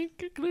Steve.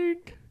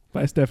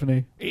 Bye,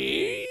 Stephanie.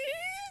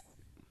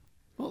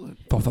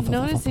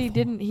 Notice he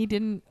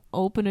didn't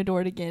open a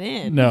door to get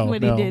in. No,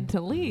 when no. he did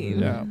to leave.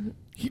 Yeah.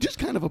 He just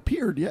kind of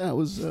appeared. Yeah, it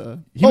was.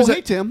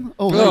 Hey, Tim.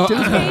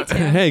 Hey,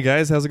 Tim. Hey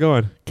guys, how's it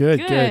going? Good,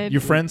 Good. good.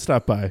 Your friend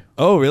stopped by.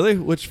 Oh, really?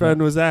 Which friend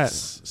was that?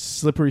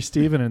 Slippery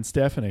Steven and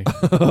Stephanie.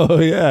 Oh,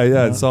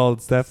 yeah. It's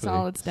Solid Stephanie.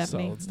 Solid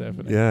Stephanie. Solid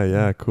Stephanie.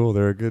 Yeah, cool.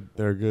 They're a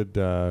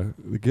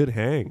good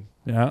hang.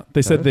 Yeah.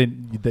 They said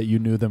that you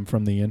knew them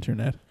from the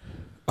internet.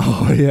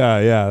 Oh,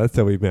 yeah. That's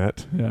how we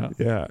met. Yeah.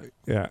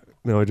 Yeah.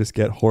 No, I just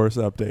get horse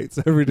updates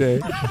every day.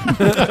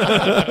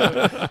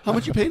 How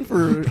much you paying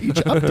for each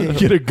update?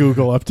 Get a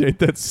Google update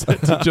that's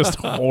set to just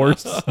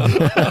horse.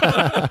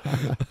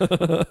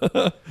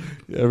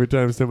 Every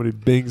time somebody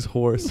bings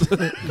horse,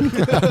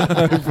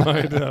 I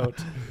find out.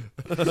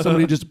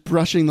 Somebody just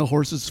brushing the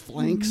horse's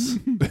flanks.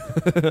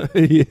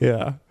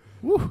 Yeah.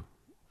 Woo.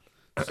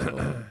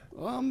 So,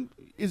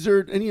 is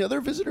there any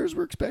other visitors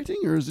we're expecting,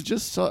 or is it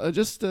just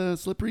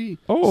Slippery Steve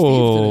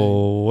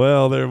Oh,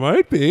 well, there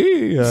might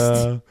be.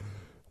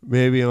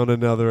 Maybe on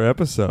another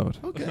episode.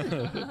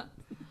 today? Okay.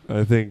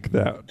 I think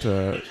that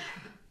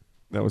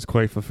that was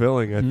quite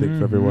fulfilling, I think,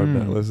 for everyone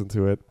that listened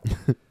to it.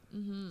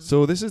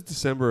 So this is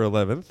December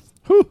 11th,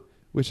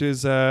 which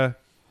is 10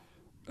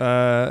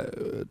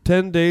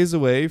 days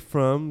away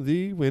from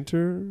the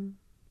winter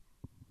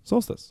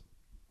solstice.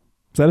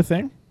 Is that a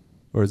thing?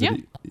 Or is Yeah.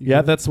 it?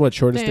 Yeah, that's what,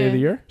 shortest day of the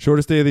year?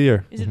 Shortest day of the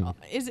year. Is it?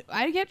 Is it?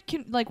 I get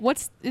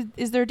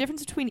is there a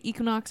difference between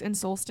equinox and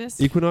solstice?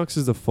 Equinox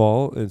is the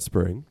fall and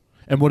spring.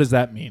 And what does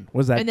that mean?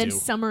 What does that and then do?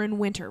 summer and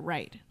winter,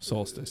 right?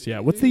 Solstice. Yeah.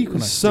 What's the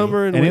equinox?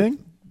 Summer and anything?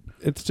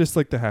 It's just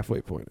like the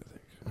halfway point, I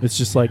think. It's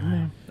just like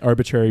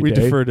arbitrary We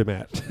day. defer to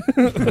Matt.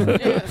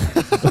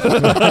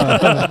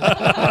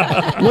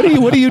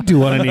 What do you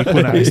do on an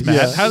equinox, Matt?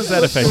 Yeah. How does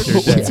that affect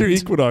your day? What's your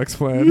equinox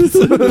plans?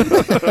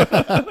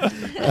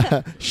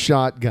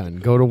 Shotgun.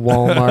 Go to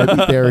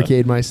Walmart,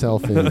 barricade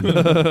myself in.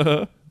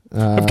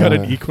 I've got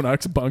an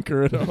equinox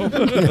bunker at home.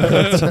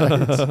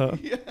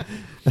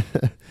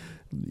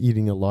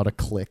 Eating a lot of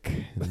click.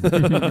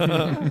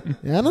 Yeah,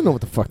 I don't know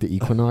what the fuck the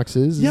equinox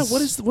is. Yeah, It's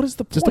what is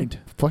the just point? a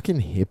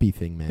fucking hippie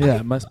thing, man. Yeah,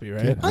 it must be,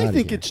 right? Get I outta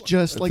think here. it's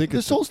just like think the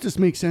it's- solstice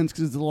makes sense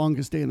because it's the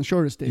longest day and the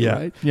shortest day, Yeah.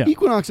 right? Yeah.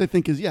 Equinox, I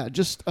think, is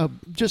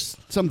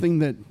just something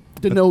that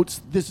denotes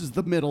this is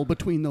the middle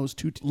between those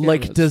two.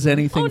 Like, eras. does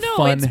anything Oh no,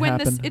 fun it's when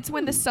happen? it's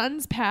when the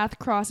sun's path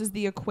crosses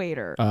the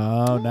equator.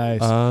 Oh,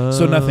 nice.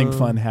 So nothing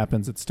fun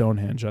happens at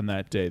Stonehenge on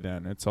that day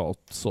then. It's all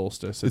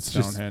solstice at It's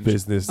just Stonehenge.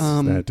 business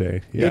that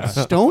day. Yeah.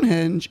 It's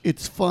Stonehenge.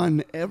 It's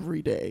fun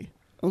every day.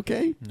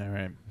 Okay, All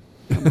right.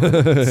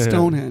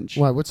 Stonehenge.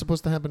 Why? What's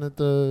supposed to happen at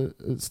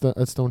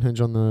at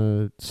Stonehenge on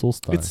the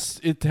solstice?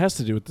 It has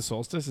to do with the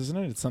solstice, isn't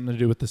it? It's something to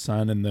do with the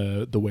sun and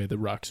the way the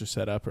rocks are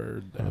set up,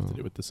 or have to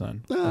do with the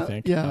sun. I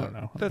think. yeah. I don't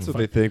know. That's I'm what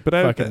they think. But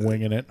fucking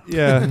winging it.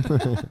 Yeah.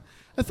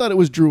 I thought it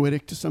was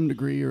druidic to some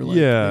degree, or like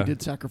Yeah. they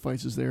did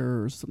sacrifices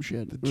there or some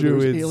shit. The Or there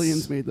was Druids-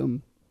 aliens made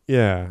them.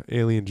 Yeah.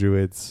 Alien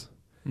druids.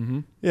 Mm-hmm.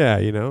 Yeah,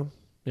 you know.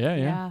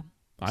 Yeah.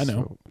 I know.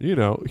 So, you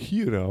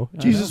know.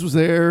 Jesus was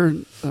there.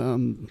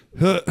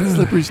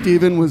 Slippery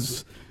Stephen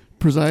was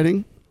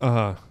presiding.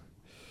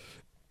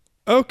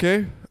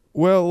 Okay.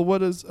 Well, what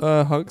does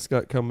Hunks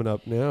got coming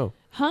up now?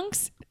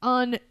 Hunks,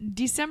 on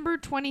December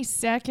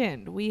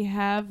 22nd, we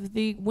have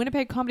the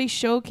Winnipeg Comedy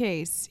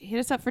Showcase. Hit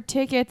us up for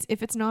tickets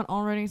if it's not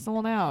already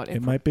sold out.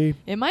 It might be.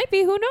 It might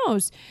be. Who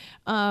knows?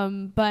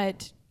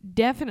 But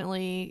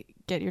definitely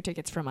get your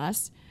tickets from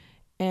us,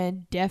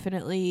 and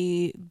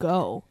definitely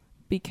go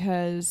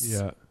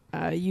because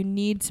you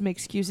need some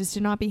excuses to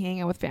not be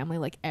hanging out with family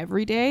like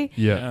every day.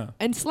 Yeah.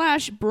 And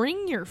 /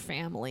 bring your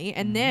family,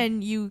 and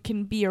then you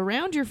can be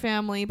around your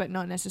family, but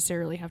not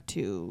necessarily have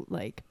to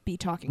like be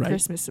talking Right.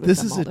 Christmas with This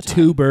them is all a the time.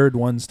 2-bird,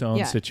 1-stone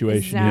Yeah,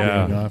 situation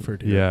exactly. being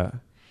offered here. Yeah.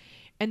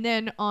 And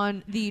then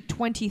on the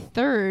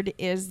 23rd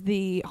is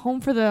the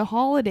Home for the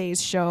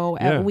Holidays show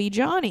at Yeah. Wee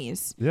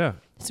Johnny's. Yeah.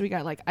 So we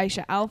got like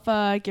Aisha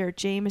Alpha, Garrett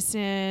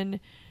Jameson,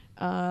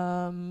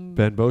 Ben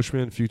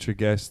Boschman, future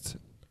guest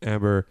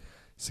Amber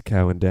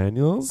Sakow and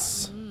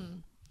Daniels.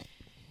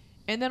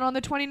 and then on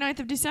the 29th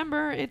of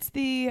December, it's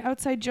the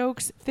Outside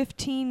Jokes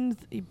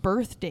 15th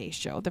birthday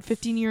show, the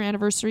 15-year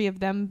anniversary of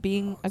them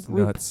being a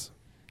group. Nuts.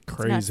 It's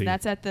Crazy. nuts.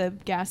 That's at the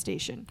gas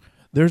station.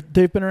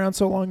 They've been around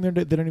so long, they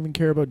don't even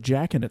care about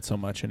jacking it so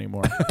much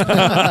anymore.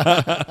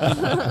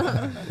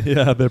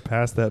 Yeah, they're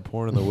past that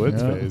porn in the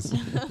woods phase.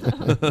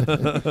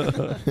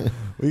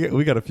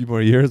 we got a few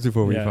more years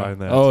before we find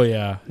that. Oh,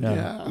 yeah.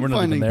 Yeah, We're I'm not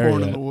finding even there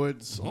porn yet. in the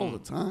woods all the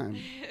time.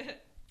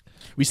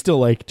 We still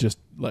like just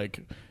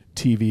like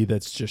TV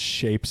that's just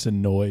shapes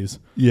and noise.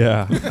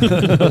 Yeah.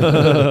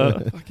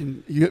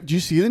 Fucking, do you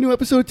see the new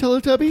episode of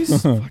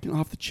Teletubbies? Fucking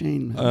off the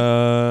chain,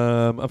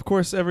 man. Of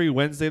course, every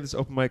Wednesday, there's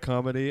open mic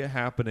comedy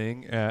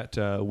happening at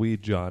Wee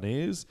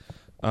Johnny's.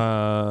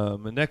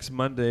 Next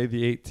Monday,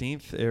 the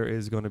 18th, there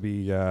is going to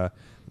be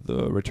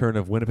the return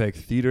of Winnipeg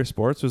Theatre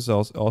Sports, which is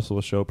also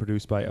a show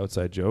produced by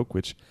Outside Joke,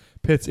 which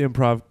pits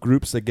improv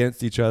groups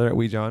against each other at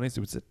Wee Johnny's.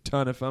 It was a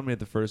ton of fun. We had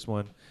the first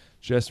one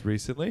just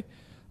recently.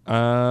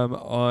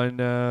 On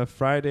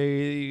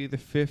Friday, the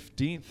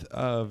 15th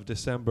of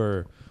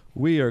December,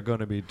 we are going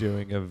to be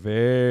doing a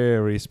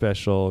very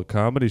special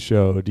comedy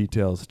show.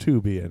 Details to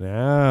be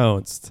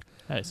announced.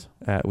 Nice.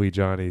 At Wee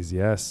Johnny's,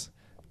 yes.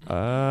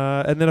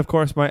 And then, of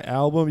course, my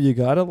album, You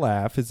Gotta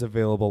Laugh, is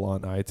available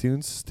on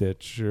iTunes,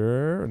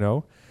 Stitcher,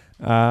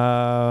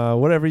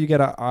 whatever you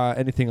get,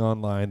 anything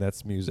online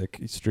that's music,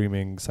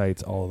 streaming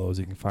sites, all of those,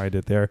 you can find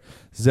it there.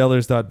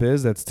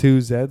 Zellers.biz, that's 2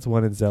 Zs,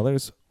 1 in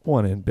Zellers,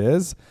 1 in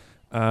biz.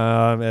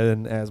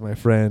 And as my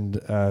friend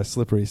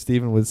Slippery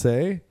Stephen would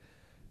say,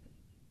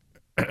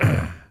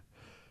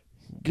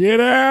 get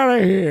out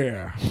of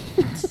here.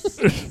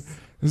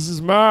 This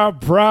is my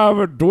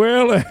private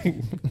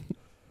dwelling.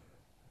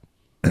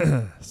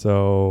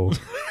 So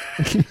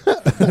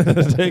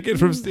Take it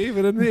from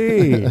Steven and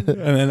me. And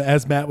then,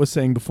 as Matt was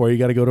saying before, you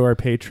got to go to our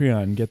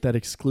Patreon, get that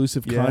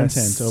exclusive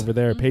content over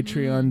there.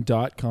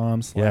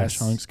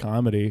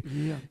 Patreon.com/hunkscomedy.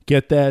 Yeah.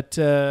 Get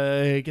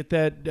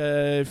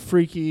that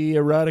freaky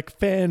erotic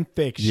fan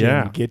fiction.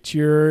 Yeah. Get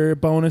your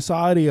bonus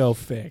audio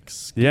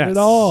fix. Get Yes. it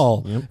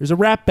all. There's a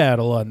rap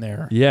battle on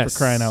there. Yes. For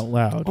crying out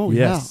loud. Oh,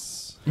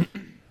 Yes.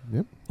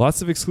 Yep.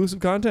 Lots of exclusive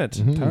content.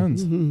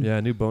 Tons. Yeah,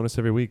 new bonus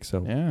every week.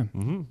 So Yeah.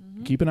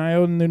 Keep an eye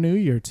out in the new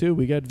year, too.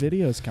 We got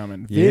videos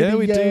coming. Yeah,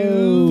 we do.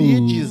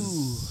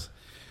 Bitches.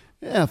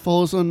 Yeah,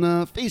 follow us on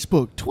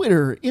Facebook,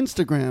 Twitter,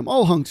 Instagram,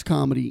 all Hunks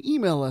Comedy.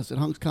 Email us at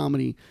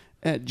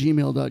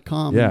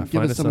hunkscomedy@gmail.com. yeah, and give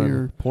find us us some of on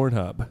your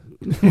Pornhub.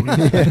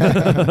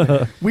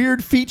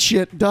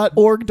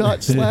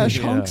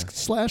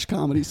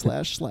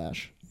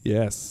 weirdfeetshit.org/hunks/comedy//.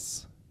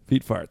 Yes,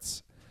 feet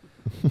farts.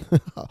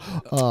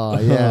 Oh,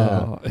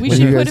 yeah. We When should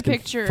you put guys a can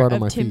picture fart on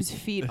of my Tim's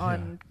feet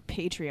on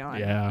Patreon.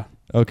 Yeah.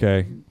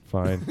 Okay,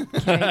 fine.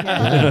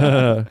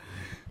 Okay,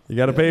 You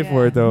got to pay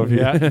for it though. If you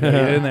Yeah. Get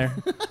in there.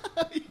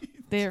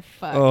 They're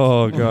fucked.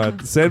 Oh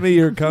God, send me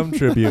your cum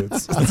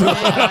tributes. It's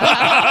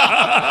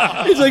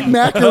like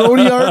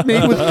macaroni art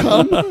made with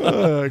cum.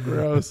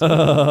 Gross.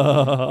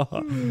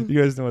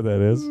 You guys know what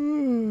that is?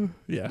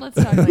 Yeah. Let's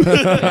talk like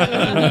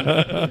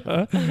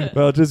that.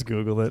 Well, just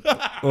Google it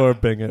or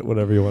Bing it,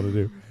 whatever you want to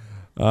do.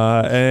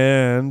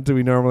 And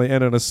we normally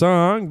end on a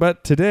song,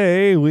 but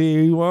today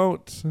we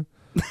won't.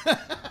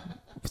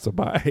 So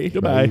bye.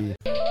 Goodbye.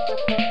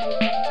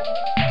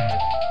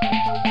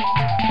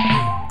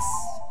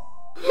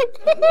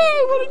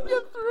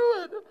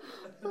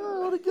 I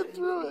want to get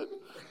through it.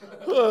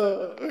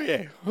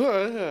 Okay.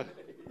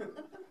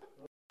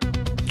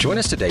 Join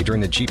us today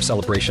during the Jeep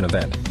Celebration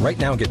event. Right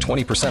now, get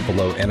 20%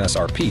 below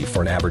MSRP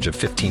for an average of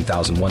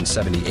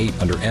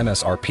 $15,178 under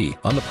MSRP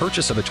on the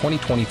purchase of a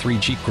 2023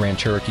 Jeep Grand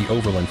Cherokee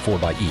Overland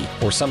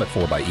 4xE or Summit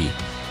 4xE.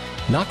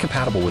 Not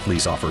compatible with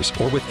lease offers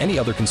or with any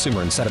other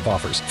consumer incentive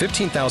offers.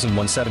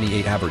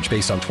 $15,178 average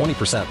based on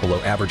 20%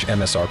 below average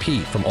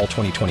MSRP from all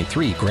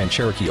 2023 Grand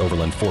Cherokee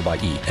Overland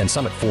 4xE and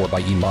Summit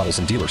 4xE models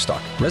in dealer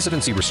stock.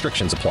 Residency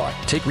restrictions apply.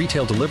 Take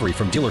retail delivery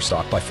from dealer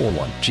stock by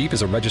 4/1. Jeep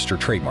is a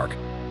registered trademark.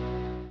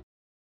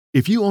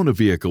 If you own a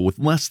vehicle with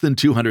less than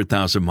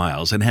 200,000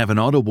 miles and have an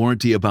auto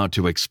warranty about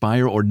to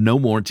expire or no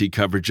warranty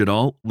coverage at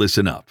all,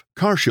 listen up.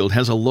 CarShield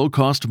has a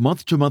low-cost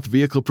month-to-month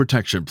vehicle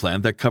protection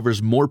plan that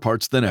covers more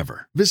parts than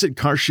ever. Visit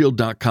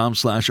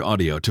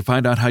carshield.com/audio to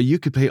find out how you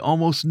could pay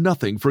almost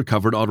nothing for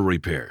covered auto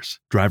repairs.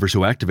 Drivers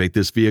who activate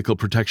this vehicle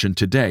protection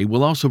today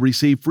will also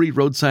receive free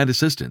roadside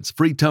assistance,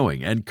 free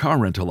towing, and car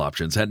rental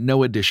options at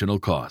no additional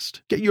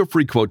cost. Get your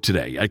free quote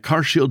today at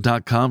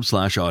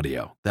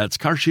carshield.com/audio. That's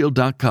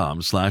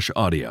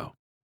carshield.com/audio.